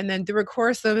 right. And then through a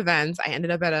course of events, I ended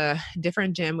up at a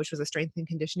different gym, which was a strength and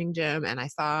conditioning gym. And I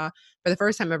saw for the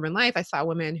first time ever in life, I saw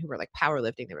women who were like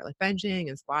powerlifting. They were like benching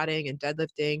and squatting and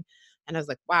deadlifting. And I was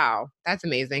like, wow, that's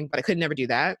amazing. But I could never do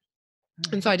that.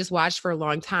 And so Right. I just watched for a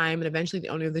long time, and eventually the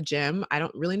owner of the gym, I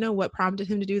don't really know what prompted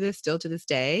him to do this still to this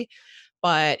day,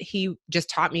 but he just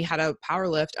taught me how to power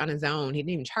lift on his own. He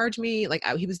didn't even charge me. Like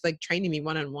he was like training me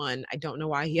one-on-one. I don't know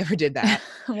why he ever did that.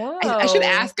 I should Whoa.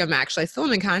 ask him actually. I still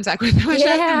am in contact with him. I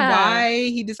should ask him Yeah. why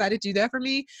he decided to do that for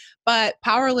me. But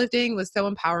powerlifting was so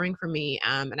empowering for me.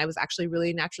 And I was actually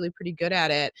really naturally pretty good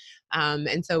at it.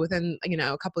 And so within,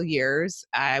 a couple of years,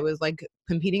 I was like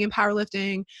competing in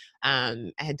powerlifting.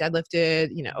 I had deadlifted,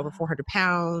 over Wow. 400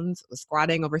 pounds, was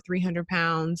squatting over 300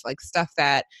 pounds, like stuff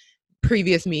that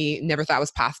previous me never thought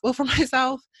was possible for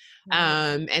myself.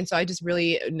 Right. And so I just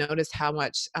really noticed how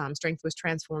much strength was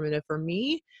transformative for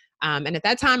me. And at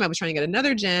that time, I was trying to get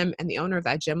another gym, and the owner of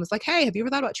that gym was like, "Hey, have you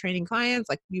ever thought about training clients?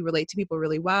 Like, you relate to people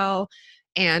really well."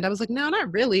 And I was like, "No,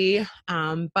 not really."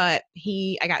 But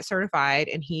I got certified,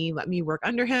 and he let me work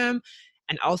under him,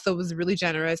 and also was really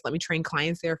generous. Let me train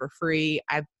clients there for free.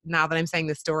 Now that I'm saying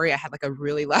this story, I had like a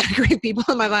really lot of great people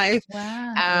in my life.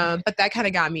 Wow. But that kind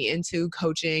of got me into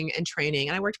coaching and training.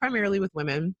 And I worked primarily with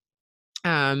women.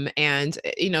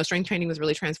 Strength training was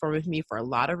really transformative for me for a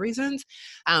lot of reasons.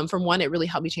 From one, it really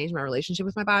helped me change my relationship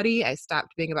with my body. I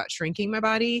stopped being about shrinking my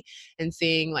body and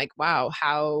seeing like, wow,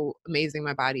 how amazing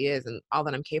my body is and all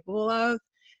that I'm capable of.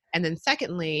 And then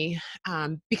secondly,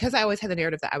 because I always had the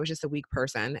narrative that I was just a weak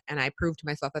person and I proved to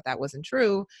myself that that wasn't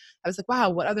true, I was like, wow,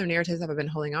 what other narratives have I been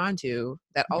holding on to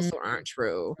that Mm, also aren't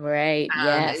true? right.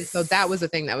 And so that was Yes. the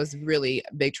thing that was really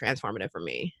a big transformative for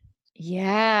me.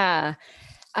 Yeah.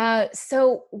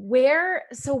 So where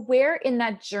in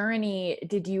that journey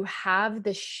did you have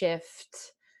the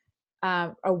shift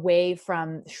away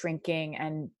from shrinking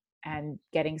and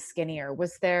getting skinnier?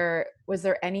 Was there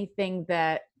anything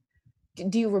that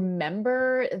do you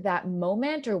remember that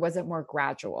moment, or was it more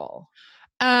gradual?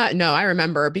 No, I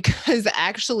remember because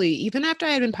actually, even after I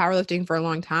had been powerlifting for a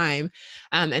long time,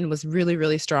 and was really,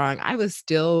 really strong, I was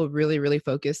still really, really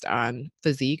focused on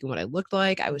physique and what I looked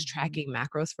like. I was Mhm. tracking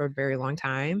macros for a very long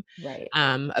time, Right.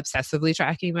 obsessively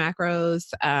tracking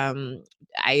macros.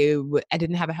 I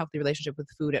didn't have a healthy relationship with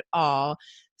food at all,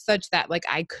 such that like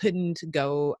I couldn't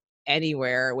go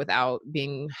anywhere without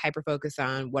being hyper focused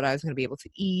on what I was going to be able to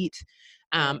eat.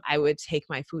 Right. I would take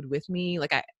my food with me.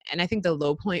 And I think the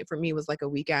low point for me was like a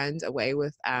weekend away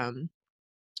with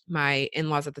my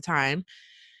in-laws at the time.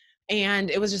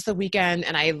 And it was just a weekend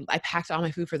and I packed all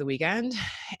my food for the weekend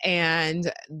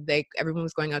and everyone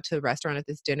was going out to the restaurant at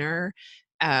this dinner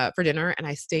for dinner, and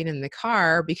I stayed in the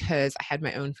car because I had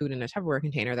my own food in a Tupperware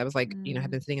container that was like, had Mm.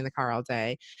 been sitting in the car all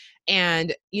day.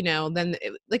 And, then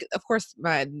like, of course,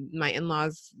 my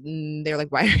in-laws, they're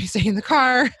like, why are you staying in the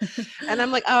car? And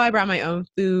I'm like, "Oh, I brought my own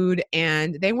food,"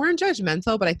 and they weren't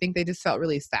judgmental, but I think they just felt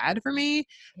really sad for me,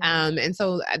 Yeah. and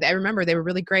so I remember they were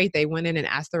really great. They went in and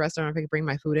asked the restaurant if I could bring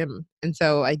my food in, and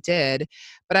so I did,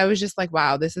 but I was just like,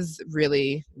 "Wow, this is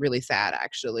really, really sad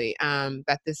actually,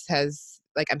 that this has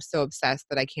like, I'm so obsessed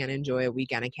that I can't enjoy a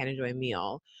weekend, I can't enjoy a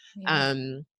meal." Yeah.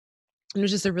 Um, it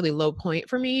was just a really low point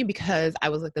for me because I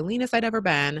was like the leanest I'd ever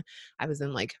been. I was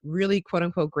in like really quote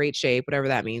unquote great shape, whatever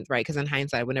that means, right? Because in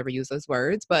hindsight, I would never use those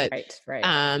words. But Right. Right.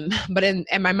 but in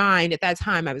my mind at that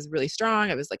time, I was really strong.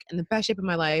 I was like in the best shape of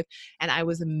my life, and I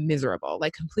was miserable,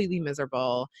 like completely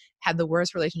miserable. Had the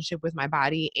worst relationship with my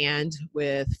body and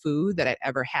with food that I'd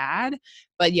ever had.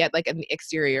 But yet, like in the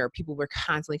exterior, people were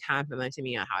constantly complimenting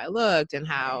me on how I looked and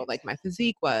how Right. like my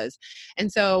physique was.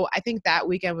 And so I think that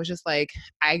weekend was just like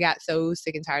I got so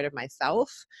sick and tired of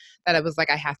myself that I was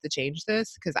like, I have to change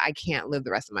this because I can't live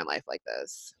the rest of my life like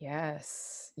this.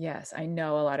 Yes. Yes. I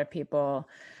know a lot of people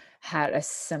had a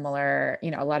similar,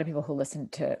 a lot of people who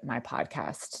listened to my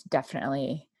podcast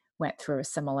definitely went through a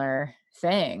similar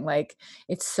thing. Like,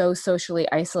 it's so socially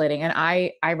isolating, and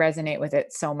I resonate with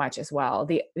it so much as well.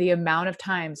 The amount of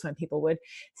times when people would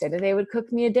say that they would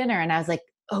cook me a dinner and I was like,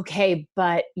 okay,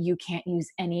 but you can't use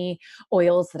any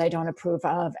oils that I don't approve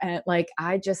of. And like,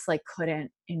 I just like I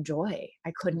couldn't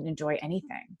enjoy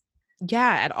anything.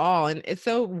 Yeah, at all, and it's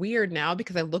so weird now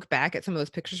because I look back at some of those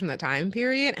pictures from that time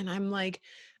period, and I'm like,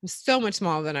 I'm so much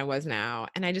smaller than I was now,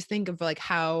 and I just think of, like,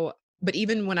 how but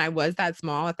even when I was that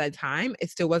small at that time, it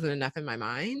still wasn't enough in my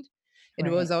mind. It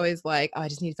was Right. always like, "Oh, I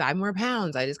just need 5 more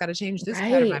pounds. I just gotta change this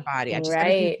part of my Right. body. I just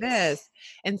gotta do Right. this."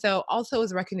 And so, also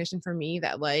as a recognition for me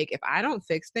that, like, if I don't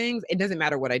fix things, it doesn't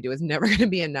matter what I do, it's never gonna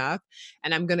be enough,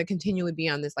 and I'm gonna continually be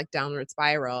on this, like, downward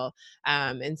spiral,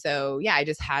 and so, yeah, I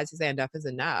just had to say enough is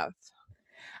enough.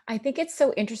 I think it's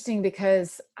so interesting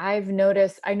because I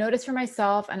noticed for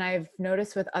myself and I've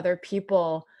noticed with other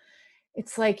people,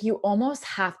 it's like you almost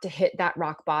have to hit that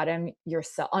rock bottom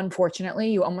yourself.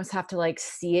 Unfortunately, you almost have to like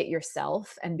see it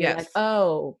yourself and be like, Yes.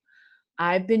 oh,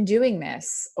 I've been doing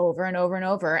this over and over and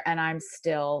over, and I'm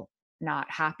still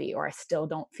not happy, or I still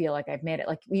don't feel like I've made it.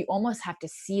 Like, we almost have to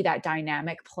see that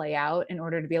dynamic play out in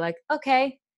order to be like,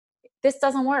 okay, this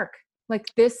doesn't work. Like,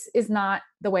 this is not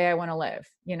the way I want to live,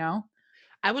 you know?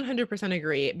 I 100%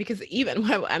 agree because even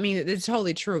well, I mean, it's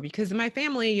totally true because in my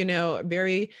family,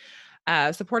 very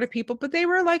supportive people, but they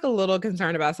were like a little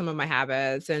concerned about some of my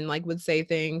habits and like would say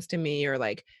things to me or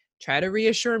like try to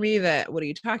reassure me that what are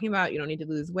you talking about? You don't need to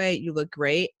lose weight. You look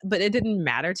great. But it didn't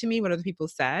matter to me what other people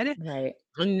said. Right.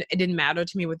 And it didn't matter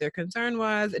to me what their concern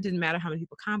was. It didn't matter how many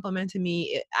people complimented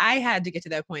me. I had to get to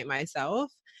that point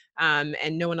myself. And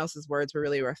no one else's words were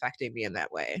really affecting me in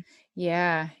that way.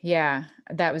 Yeah, yeah.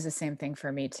 That was the same thing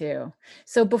for me too.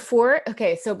 So before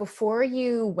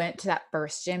you went to that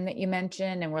first gym that you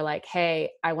mentioned and were like,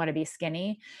 "Hey, I want to be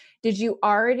skinny."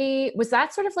 Was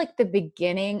that sort of like the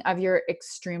beginning of your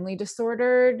extremely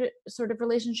disordered sort of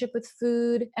relationship with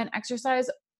food and exercise,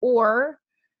 or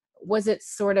was it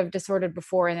sort of disordered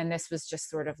before and then this was just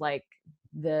sort of like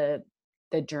the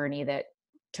the journey that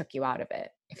took you out of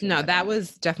it, if you know No, what I that mean?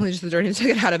 was definitely just the journey that took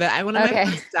it out of it. I went on my Okay.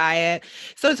 first diet.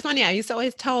 So it's funny, I used to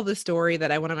always tell the story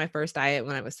that I went on my first diet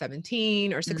when I was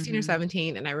 17 or 16 or Mhm.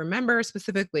 17, and I remember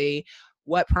specifically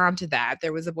what prompted that.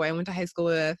 There was a boy I went to high school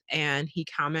with, and he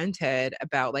commented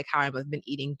about, like, how I've been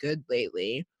eating good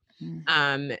lately, Mm.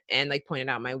 and, like, pointed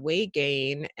out my weight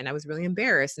gain, and I was really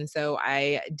embarrassed, and so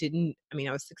I mean,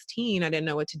 I was 16, I didn't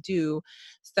know what to do,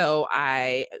 so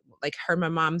I, like, heard my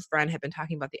mom's friend had been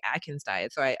talking about the Atkins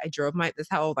diet, so I drove my this is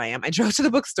how old I am, I drove to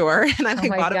the bookstore, and I, Oh like,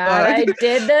 my bought a god, book. I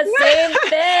did the same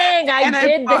thing. I And I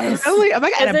did bought this really, oh my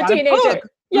god, and as I a bought a book teenager.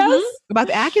 Yes. about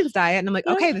the Atkins diet, and I'm like,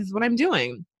 Yep. "Okay, this is what I'm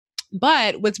doing."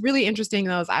 But what's really interesting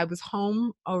though is I was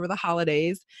home over the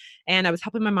holidays and I was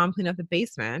helping my mom clean up the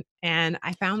basement and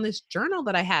I found this journal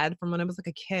that I had from when I was like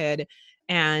a kid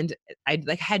and I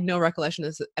like had no recollection of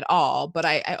this at all, but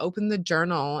I opened the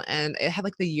journal and it had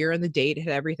like the year and the date, it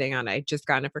had everything on it. I'd just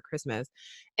gotten it for Christmas.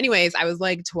 Anyways, I was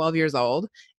like 12 years old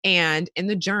and in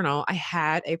the journal I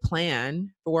had a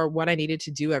plan for what I needed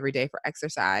to do every day for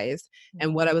exercise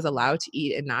and what I was Wow. allowed to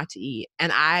eat and not to eat.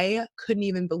 And I couldn't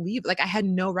even believe like I had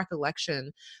no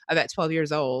recollection of at 12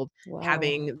 years old Whoa.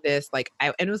 having this and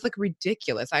it was like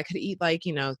ridiculous. I could eat like,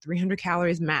 300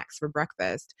 calories max for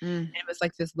breakfast. Mm. And it was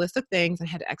like this list of things. I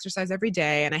had to exercise every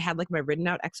day and I had like my written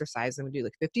out exercise and would do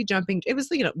like 50 jumping. It was,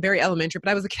 very elementary,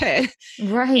 but I was a kid.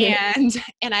 Right. And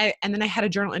then I had a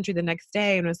journal entry the next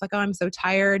day and I was like, "Oh, I'm so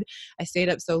tired. I stayed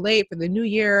up so late for the new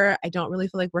year. I don't really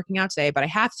feel like working out today, but I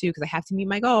have to because I have to meet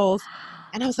my goals."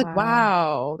 And I was like, Wow.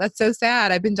 "Wow, that's so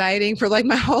sad. I've been dieting for like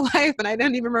my whole life and I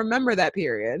didn't even remember that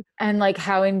period." And like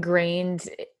how ingrained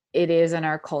it is in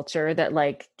our culture that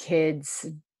like kids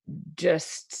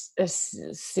just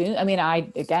assume. I mean, I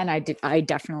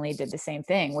definitely did the same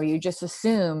thing where you just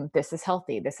assume this is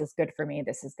healthy, this is good for me,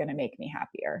 this is going to make me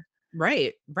happier.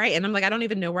 Right, right. And I'm like, I don't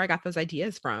even know where I got those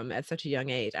ideas from at such a young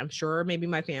age. I'm sure maybe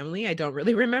my family, I don't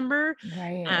really remember.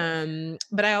 Right.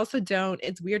 But I also don't,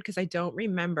 it's weird because I don't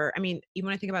remember. I mean, even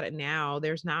when I think about it now,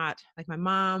 there's not like my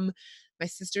mom, my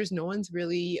sisters, no one's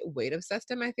really weight obsessed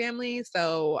in my family.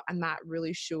 So I'm not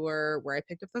really sure where I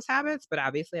picked up those habits, but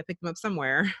obviously I picked them up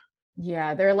somewhere.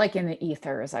 Yeah, they're like in the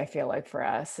ethers, I feel like for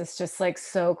us. It's just like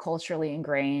so culturally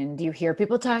ingrained. You hear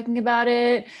people talking about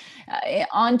it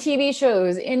on TV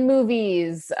shows, in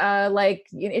movies.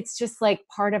 It's just like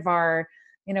part of our,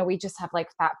 we just have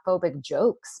like fat phobic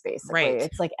jokes, basically. Right.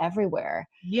 It's like everywhere.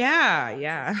 Yeah,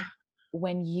 yeah.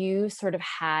 When you sort of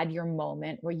had your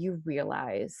moment where you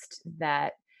realized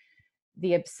that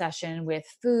the obsession with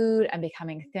food and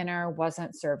becoming thinner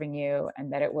wasn't serving you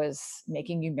and that it was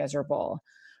making you miserable,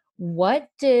 what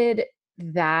did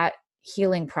that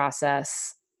healing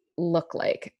process look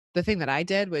like? The thing that I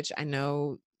did, which I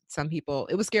know some people,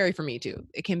 it was scary for me too.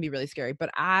 It can be really scary, but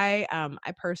I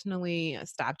personally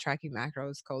stopped tracking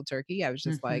macros cold turkey. I was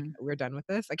just like, Mhm. we're done with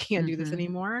this. I can't do this Mhm.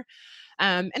 anymore.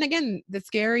 And again, that's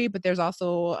scary, but there's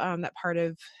also that part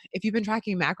of, if you've been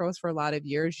tracking macros for a lot of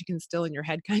years, you can still in your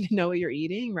head kind of know what you're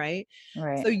eating, right?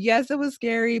 So Right. yes, it was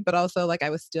scary, but also like I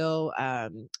was still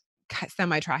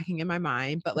semi tracking in my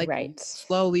mind, but like Right.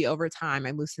 slowly over time,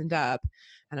 I loosened up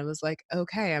and I was like,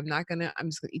 okay, I'm just gonna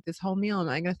eat this whole meal. I'm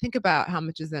not gonna think about how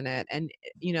much is in it. And,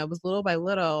 it was little by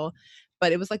little,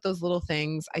 but it was like those little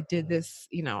things. I did this,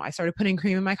 I started putting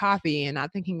cream in my coffee and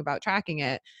not thinking about tracking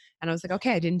it. And I was like,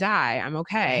 okay, I didn't die. I'm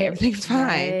okay. Right. Everything's fine.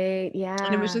 Right.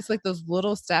 And it was Yeah. just like those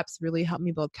little steps really helped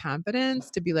me build confidence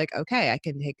to be like, okay, I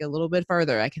can take a little bit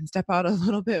further. I can step out a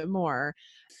little bit more.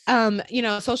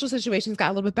 Social situations got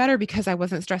a little bit better because I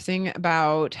wasn't stressing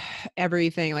about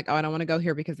everything like, oh, I don't want to go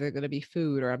here because there's going to be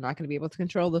food or I'm not going to be able to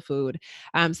control the food.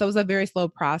 So it was a very slow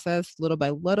process, little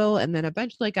by little, and then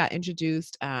eventually I got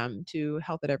introduced to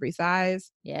health at every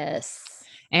size. Yes.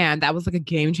 And that was like a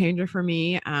game changer for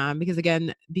me because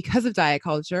again, because of diet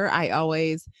culture, I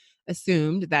always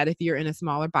assumed that if you're in a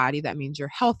smaller body, that means you're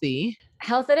healthy.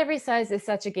 Health at every size is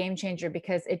such a game changer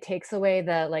because it takes away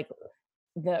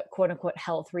the quote unquote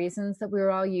health reasons that we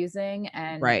were all using,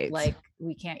 and Right. like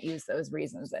we can't use those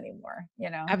reasons anymore, you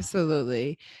know?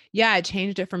 Absolutely. Yeah, it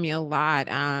changed it for me a lot,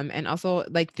 and also,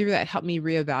 like, through that helped me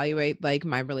reevaluate, like,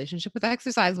 my relationship with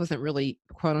exercise wasn't really,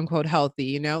 quote, unquote,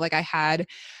 "healthy," like, I had,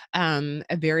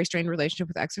 a very strained relationship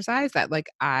with exercise that, like,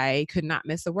 I could not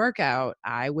miss a workout.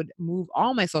 I would move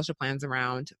all my social plans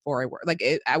around for a work like,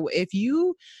 if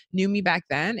you knew me back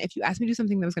then, if you asked me to do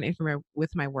something that was gonna interfere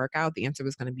with my workout, the answer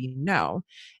was gonna be no,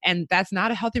 and that's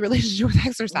not a healthy relationship with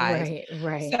exercise. Right,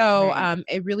 right, So, right,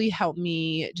 it really helped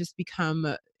me just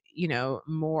become,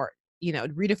 more,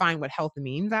 redefine what health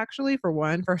means actually for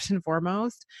one, first and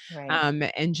foremost,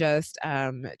 right. and just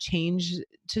change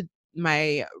to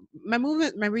my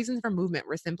movement, my reasons for movement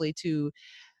were simply to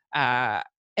uh,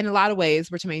 in a lot of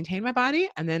ways were to maintain my body.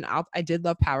 And then I did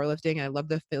love powerlifting. And I love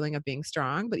the feeling of being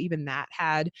strong, but even that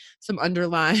had some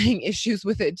underlying issues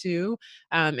with it too.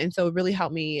 And so it really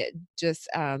helped me just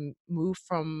move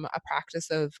from a practice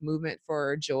of movement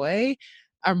for joy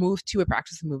or move to a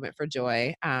practice of movement for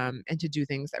joy and to do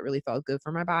things that really felt good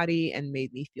for my body and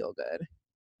made me feel good.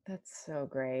 That's so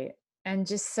great. And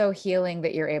just so healing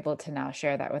that you're able to now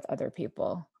share that with other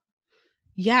people.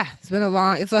 Yeah, it's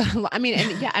a I mean,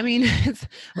 and yeah, I mean, it's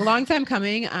a long time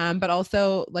coming, but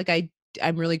also, like,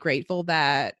 I'm grateful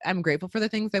for the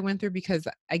things I went through because,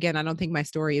 again, I don't think my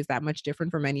story is that much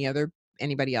different from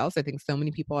anybody else. I think so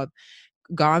many people have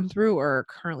gone through or are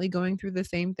currently going through the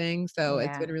same thing, so it's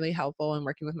Yeah. been really helpful in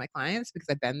working with my clients because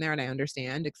I've been there and I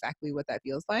understand exactly what that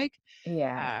feels like.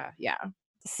 Yeah. Yeah.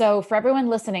 So for everyone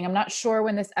listening, I'm not sure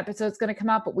when this episode's going to come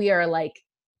out, but we are like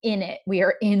in it. We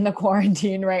are in the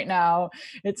quarantine right now.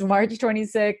 It's March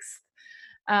 26th.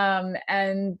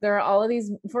 And there are all of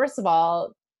these. First of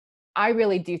all, I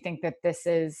really do think that this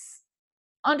is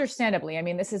understandably, I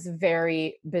mean, this is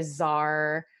very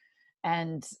bizarre,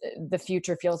 and the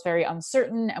future feels very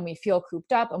uncertain, and we feel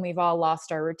cooped up and we've all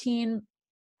lost our routine.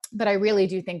 But I really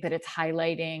do think that it's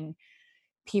highlighting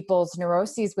people's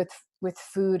neuroses with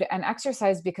food and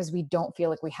exercise because we don't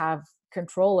feel like we have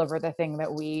control over the thing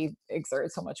that we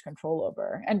exert so much control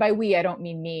over. And by we, I don't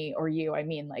mean me or you. I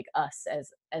mean like us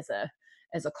as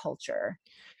a culture.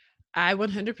 I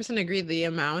 100% agree. The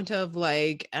amount of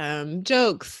like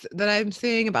jokes that I'm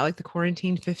seeing about like the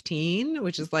quarantine 15,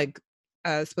 which is like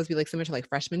supposed to be like similar to like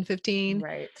freshman 15,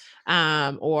 Right.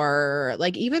 or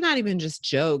like even not even just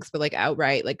jokes, but like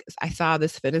outright like I saw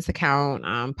this fitness account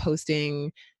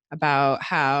posting about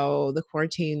how the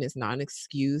quarantine is not an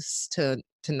excuse to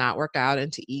not work out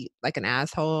and to eat like an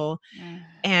asshole,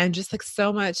 and just like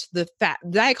so much the fat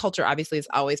diet culture obviously is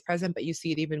always present, but you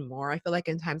see it even more, I feel like,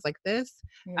 in times like this.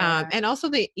 Yeah. And also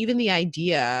the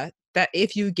idea that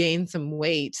if you gain some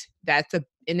weight, that's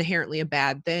inherently a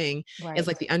bad thing is Right.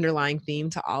 like the underlying theme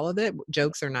to all of it,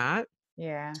 jokes or not.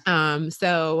 Yeah.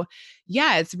 So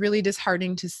yeah, it's really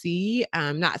disheartening to see,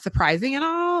 not surprising at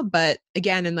all, but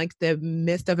again, in like the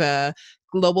midst of a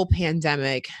global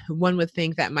pandemic, one would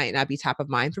think that might not be top of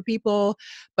mind for people,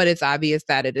 but it's obvious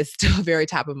that it is still very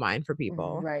top of mind for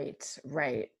people. Right.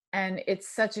 Right. And it's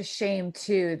such a shame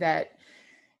too that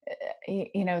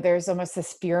there's almost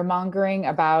this fear mongering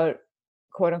about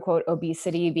quote unquote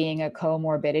obesity being a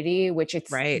comorbidity, which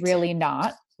it's Right. really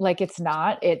not. Like it's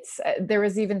not. It's there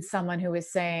was even someone who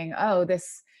was saying, "Oh,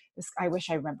 this I wish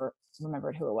I remembered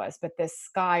who it was, but this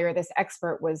guy or this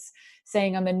expert was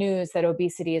saying on the news that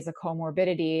obesity is a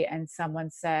comorbidity," and someone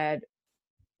said,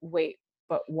 "Wait,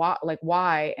 but why, like,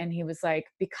 why? And he was like,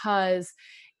 because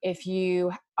if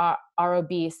you are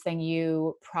obese, then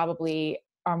you probably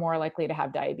are more likely to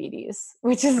have diabetes,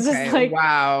 which is just Okay. like,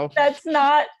 Wow. that's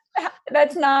not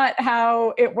that's not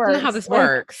how it I don't know how works. this Like,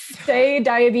 works. say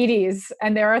diabetes,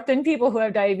 and there are thin people who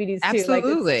have diabetes too. Like,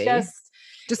 Absolutely.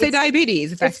 Just say it's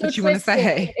diabetes if it's that's so what you want to twisted.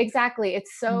 say. Exactly.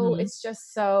 Mhm. It's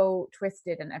just so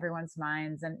twisted in everyone's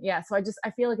minds. And yeah, so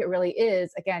I feel like it really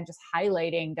is, again, just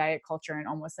highlighting diet culture and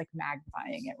almost like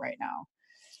magnifying it right now,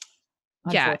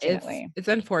 Yeah, it's unfortunately. it's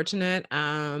unfortunate,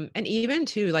 and even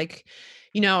too, like,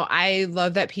 I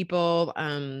love that people,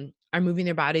 are moving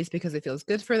their bodies because it feels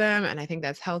good for them, and I think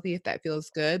that's healthy if that feels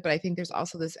good, but I think there's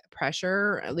also this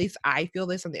pressure, at least I feel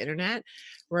this on the internet,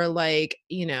 where, like,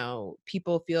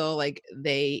 people feel like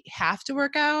they have to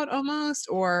work out almost,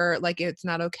 or, like, it's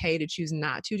not okay to choose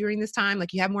not to during this time,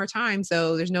 like, you have more time,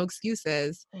 so there's no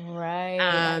excuses. Right.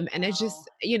 I And it's know. just,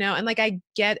 and like I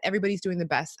get everybody's doing the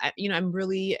best. I'm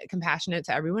really compassionate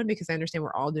to everyone because I understand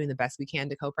we're all doing the best we can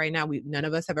to cope right now. We None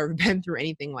of us have ever been through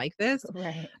anything like this.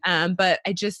 Right. But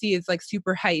I just see it's like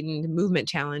super heightened movement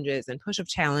challenges and push-up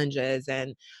challenges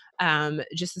and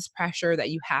just this pressure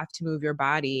that you have to move your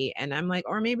body. And I'm like,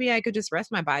 or maybe I could just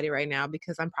rest my body right now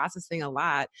because I'm processing a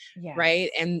lot,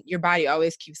 right? Yes. And your body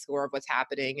always keeps score of what's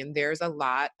happening. And there's a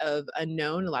lot of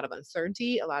unknown, a lot of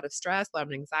uncertainty, a lot of stress, a lot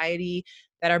of anxiety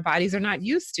that our bodies are not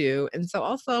used to. And so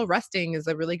also resting is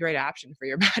a really great option for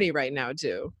your body right now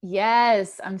too.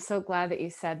 Yes. I'm so glad that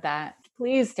you said that.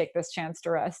 Please take this chance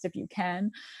to rest if you can.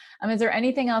 Is there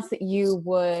anything else that you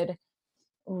would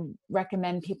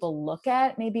recommend people look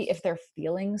at, maybe if they're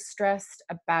feeling stressed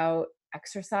about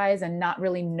exercise and not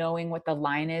really knowing what the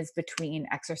line is between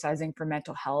exercising for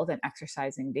mental health and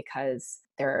exercising because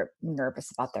they're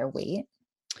nervous about their weight?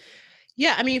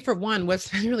 Yeah, I mean, for one, what's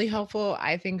been really helpful,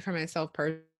 I think, for myself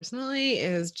personally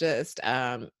is just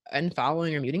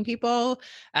unfollowing or muting people.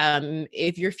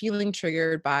 If you're feeling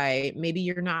triggered by maybe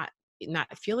you're not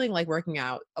feeling like working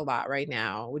out a lot right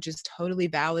now, which is totally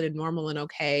valid and normal and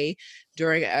okay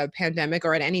during a pandemic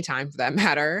or at any time for that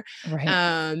matter. Right.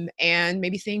 And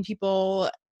maybe seeing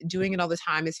people doing it all the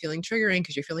time is feeling triggering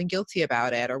because you're feeling guilty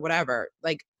about it or whatever.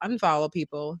 Like unfollow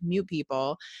people, mute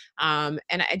people, and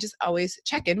I just always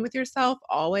check in with yourself,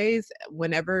 always,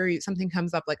 whenever something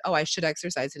comes up like, oh, I should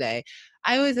exercise today.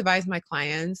 I always advise my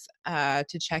clients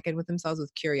to check in with themselves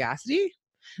with curiosity,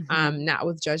 Hmm. not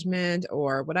with judgment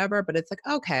or whatever. But it's like,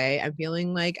 okay, I'm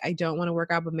feeling like I don't want to work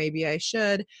out, but maybe I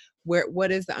should.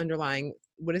 What is the underlying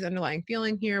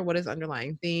feeling here? What is the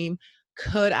underlying theme?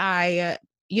 Could I,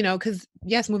 because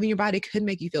yes, moving your body could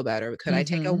make you feel better. Could I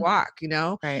take a Hmm. walk?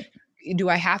 Right. Do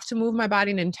I have to move my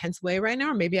body in an intense way right now?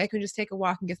 Or maybe I can just take a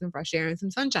walk and get some fresh air and some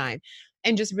sunshine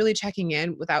and just really checking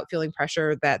in without feeling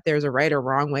pressure that there's a right or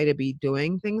wrong way to be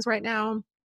doing things right now.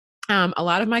 A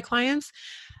lot of my clients,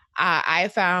 I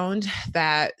found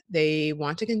that they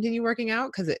want to continue working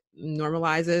out because it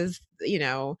normalizes,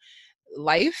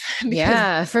 life because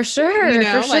Yeah, for sure.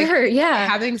 For like sure. Yeah.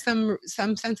 having some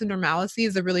sense of normalcy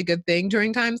is a really good thing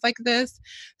during times like this.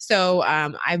 So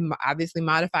I'm obviously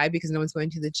modified because no one's going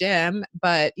to the gym,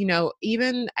 but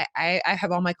even I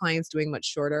have all my clients doing much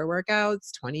shorter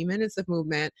workouts, 20 minutes of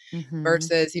movement Hmm.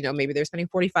 versus maybe they're spending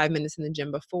 45 minutes in the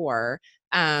gym before.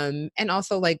 And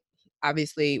also like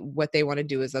obviously what they want to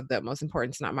do is of the utmost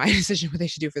importance, not my decision what they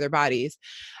should do for their bodies.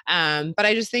 But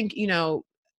I just think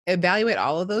evaluate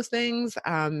all of those things,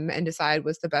 and decide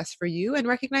what's the best for you and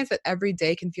recognize that every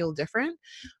day can feel different,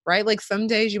 right? Like some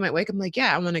days you might wake up like,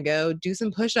 yeah, I want to go do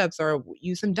some push-ups or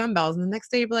use some dumbbells. And the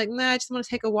next day you're like, nah, I just want to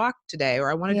take a walk today,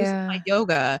 or I want to do some light Yeah.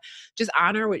 yoga. Just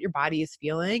honor what your body is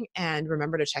feeling and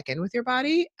remember to check in with your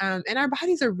body. And our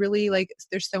bodies are really like,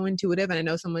 they're so intuitive. And I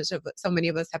know so many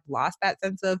of us have lost that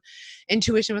sense of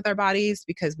intuition with our bodies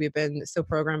because we've been so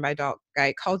programmed by adult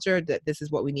guy culture that this is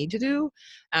what we need to do.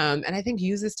 And I think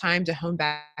use this time to hone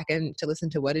back and to listen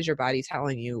to what is your body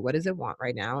telling you, what does it want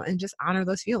right now, and just honor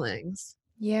those feelings.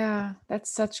 Yeah,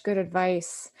 that's such good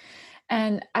advice.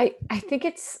 And I think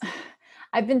it's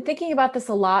I've been thinking about this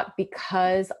a lot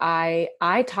because I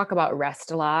talk about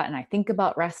rest a lot and I think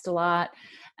about rest a lot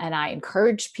and I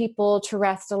encourage people to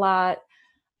rest a lot.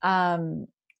 Um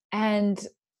and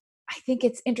I think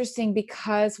it's interesting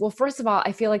because, well, first of all,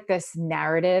 I feel like this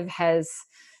narrative has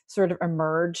sort of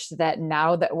emerged that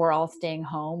now that we're all staying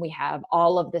home, we have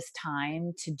all of this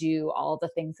time to do all the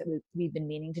things that we've been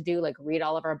meaning to do, like read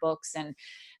all of our books and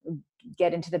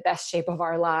get into the best shape of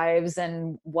our lives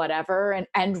and whatever,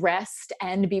 and rest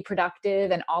and be productive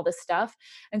and all this stuff.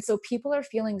 And so people are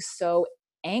feeling so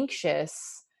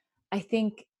anxious, I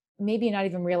think maybe not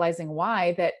even realizing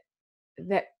why,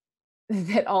 that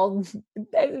that all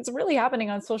it's really happening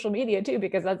on social media too,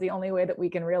 because that's the only way that we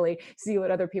can really see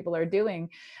what other people are doing,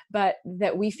 but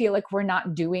that we feel like we're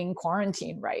not doing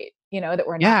quarantine right, that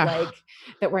we're not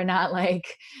Yeah.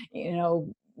 like you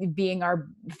know being our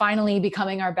finally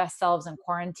becoming our best selves in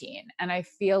quarantine. And I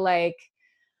feel like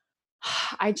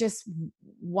I just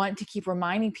want to keep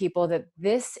reminding people that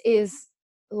this is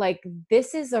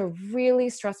a really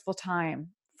stressful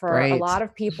time for a Right. lot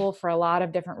of people for a lot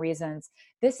of different reasons.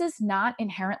 This is not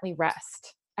inherently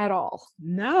rest at all.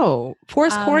 No.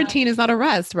 Forced Um, quarantine is not a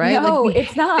rest, right? Like no,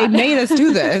 it's they not. made us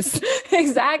do this. It's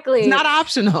Exactly. not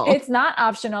optional. It's not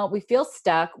optional. We feel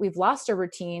stuck. We've lost our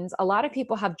routines. A lot of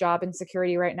people have job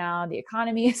insecurity right now. The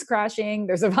economy is crashing.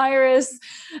 There's a virus,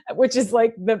 which is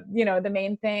like the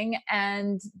main thing.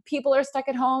 And people are stuck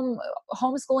at home,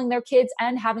 homeschooling their kids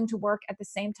and having to work at the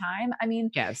same time. I mean,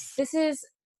 Yes. this is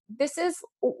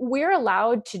we're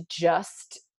allowed to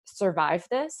just survive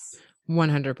this.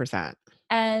 100%.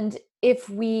 And if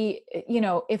we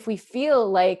feel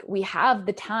like we have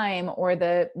the time or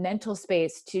the mental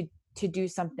space to do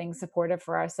something supportive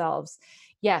for ourselves,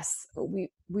 yes, we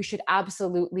should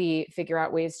absolutely figure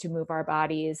out ways to move our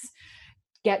bodies,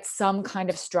 get some kind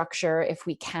of structure if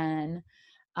we can.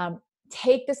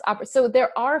 Take this up. So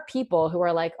there are people who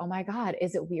are like, oh my God,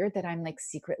 is it weird that I'm like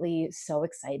secretly so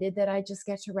excited that I just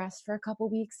get to rest for a couple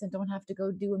weeks and don't have to go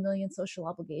do a million social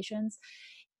obligations?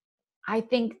 I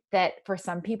think that for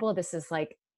some people, this is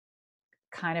like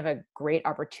kind of a great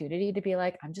opportunity to be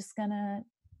like, I'm just gonna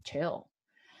chill.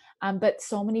 But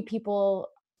so many people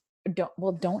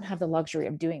don't have the luxury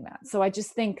of doing that. So I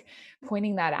just think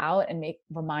pointing that out and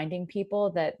reminding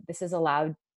people that this is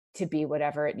allowed to be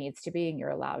whatever it needs to be, and you're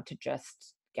allowed to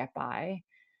just get by.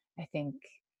 I think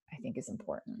I think is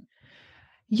important.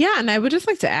 Yeah, and I would just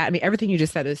like to add, I mean, everything you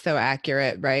just said is so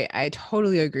accurate, right? I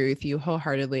totally agree with you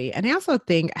wholeheartedly. And I also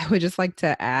think I would just like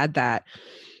to add that,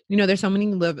 there's so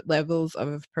many levels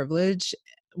of privilege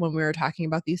when we're talking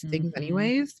about these things Mm-hmm.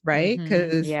 anyways, right? Mm-hmm.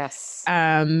 Because Yes.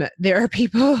 there are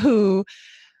people who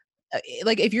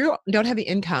like if you don't have the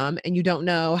income and you don't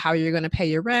know how you're going to pay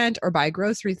your rent or buy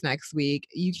groceries next week,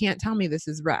 you can't tell me this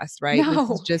is rest, right? This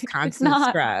is No, just it's constant not.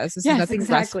 stress. This is Yes, nothing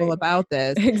restful exactly. about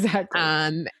this. Exactly.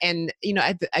 And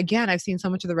again, I've seen so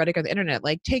much of the rhetoric on the internet,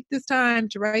 like take this time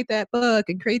to write that book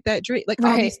and create that dream, like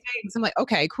all these Right. things. I'm like,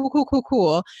 okay, cool, cool, cool,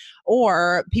 cool.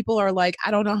 Or people are like,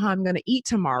 I don't know how I'm going to eat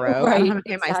tomorrow. I don't have Right. to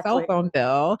pay my cell Exactly. phone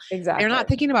bill. They're Exactly. not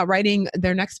thinking about writing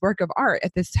their next work of art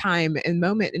at this time and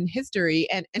moment in history.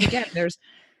 And again, there's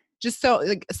just so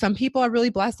like some people are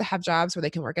really blessed to have jobs where they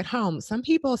can work at home. Some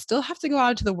people still have to go out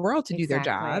into the world to do their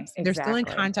Exactly. jobs. They're still in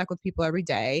Exactly. contact with people every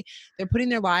day. They're putting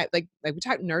their life like we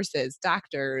talk nurses,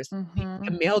 doctors,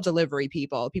 Mhm. mail delivery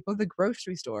people at the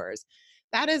grocery stores.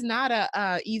 That is not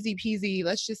a easy peasy,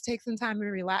 let's just take some time and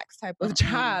relax type of Mm-mm.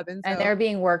 job. And And so they're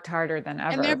being worked harder than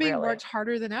and they're ever, being really. worked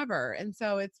harder than ever. And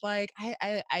so it's like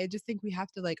I just think we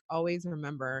have to like always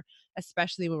remember,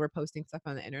 especially when we're posting stuff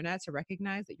on the internet, to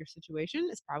recognize that your situation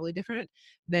is probably different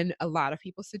than a lot of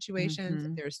people's situations.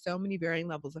 Mhm. There's so many varying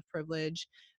levels of privilege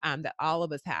that all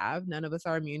of us have. None of us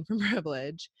are immune from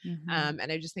privilege. Mhm.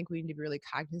 And I just think we need to be really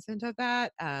cognizant of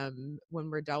that when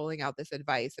we're doling out this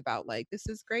advice about like this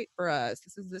is great for us.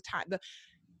 This is the time.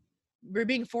 We're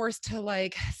being forced to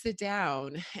like sit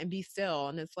down and be still,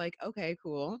 and it's like okay,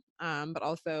 cool, but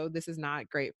also this is not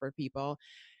great for people.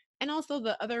 And also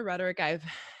the other rhetoric I've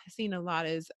seen a lot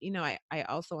is, I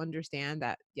also understand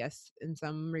that yes, in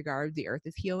some regard the earth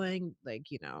is healing, like,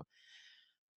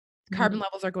 carbon Mhm.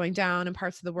 levels are going down in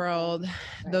parts of the world.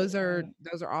 Right, right.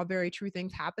 Those are all very true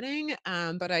things happening,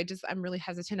 but I'm really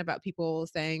hesitant about people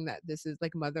saying that this is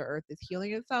like mother earth is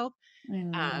healing itself, I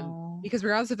know. because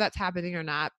regardless if that's happening or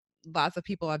not, lots of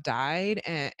people have died,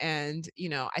 and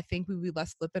I think we would be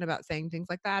less flippant about saying things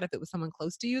like that if it was someone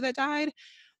close to you that died.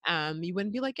 You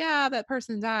wouldn't be like, yeah, that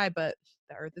person died, but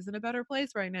the earth is in a better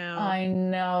place right now, I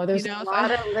know. There's a so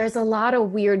lot of there's a lot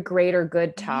of weird greater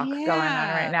good talk going on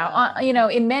right yeah. now.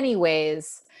 In many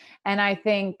ways. And I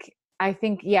think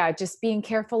yeah, just being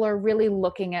careful or really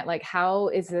looking at like how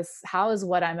is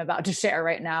what I'm about to share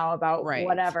right now about Right.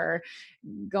 whatever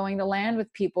going to land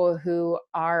with people who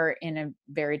are in a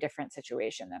very different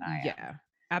situation than I am. Yeah,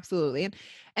 absolutely.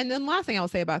 And then last thing I'll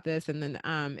say about this, and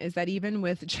then is that even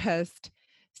with just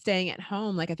staying at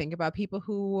home, like I think about people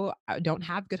who don't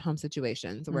have good home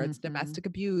situations, where it's Mhm. domestic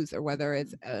abuse or whether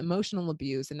it's emotional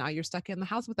abuse, and now you're stuck in the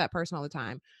house with that person all the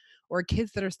time, or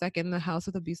kids that are stuck in the house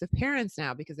with abusive parents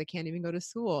now because they can't even go to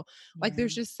school. Like Yeah,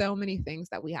 there's just so many things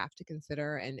that we have to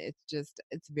consider, and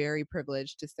it's very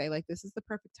privileged to say like this is the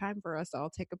perfect time for us to all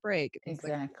take a break. It's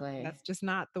like exactly. that's just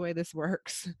not the way this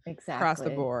works. Across the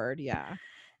Exactly. board, yeah.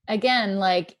 Again,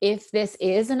 like if this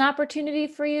is an opportunity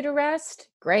for you to rest,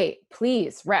 great,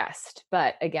 please rest.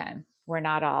 But again, we're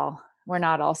not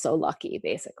all so lucky,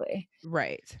 basically.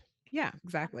 Right. Yeah,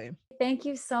 exactly. Thank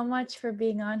you so much for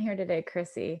being on here today,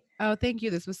 Chrissy. Oh, thank you.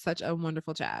 This was such a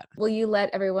wonderful chat. Will you let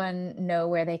everyone know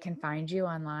where they can find you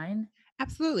online?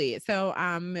 Absolutely. So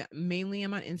mainly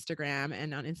I'm on Instagram,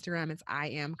 and on Instagram it's I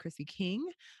am Chrissy King.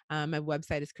 My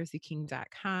website is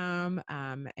chrissyking.com.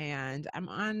 And I'm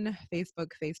on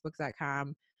Facebook,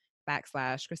 facebook.com/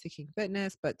 Chrissy King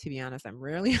Fitness. But to be honest, I'm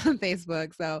rarely on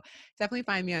Facebook. So definitely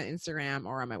find me on Instagram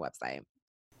or on my website.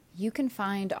 You can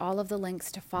find all of the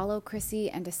links to follow Chrissy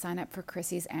and to sign up for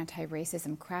Chrissy's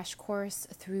anti-racism crash course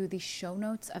through the show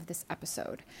notes of this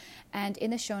episode. And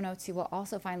in the show notes, you will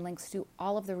also find links to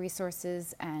all of the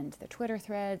resources and the Twitter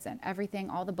threads and everything,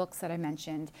 all the books that I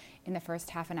mentioned in the first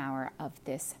half an hour of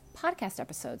this podcast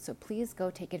episode. So please go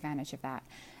take advantage of that.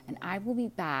 And I will be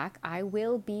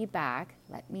back.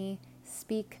 Let me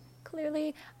speak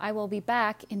clearly. I will be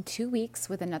back in 2 weeks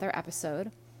with another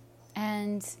episode.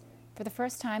 And for the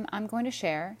first time, I'm going to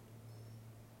share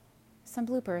some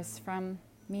bloopers from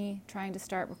me trying to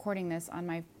start recording this on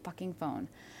my fucking phone.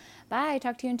 Bye,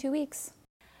 talk to you in 2 weeks.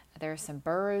 There are some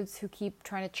birds who keep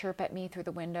trying to chirp at me through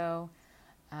the window.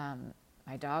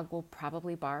 My dog will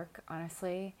probably bark,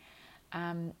 honestly.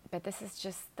 But this is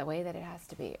just the way that it has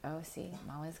to be. Oh, see,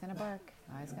 Molly's gonna bark.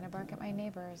 Molly's gonna bark at my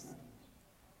neighbors.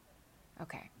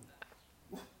 Okay.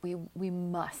 We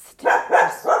must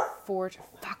just forge,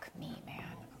 fuck me,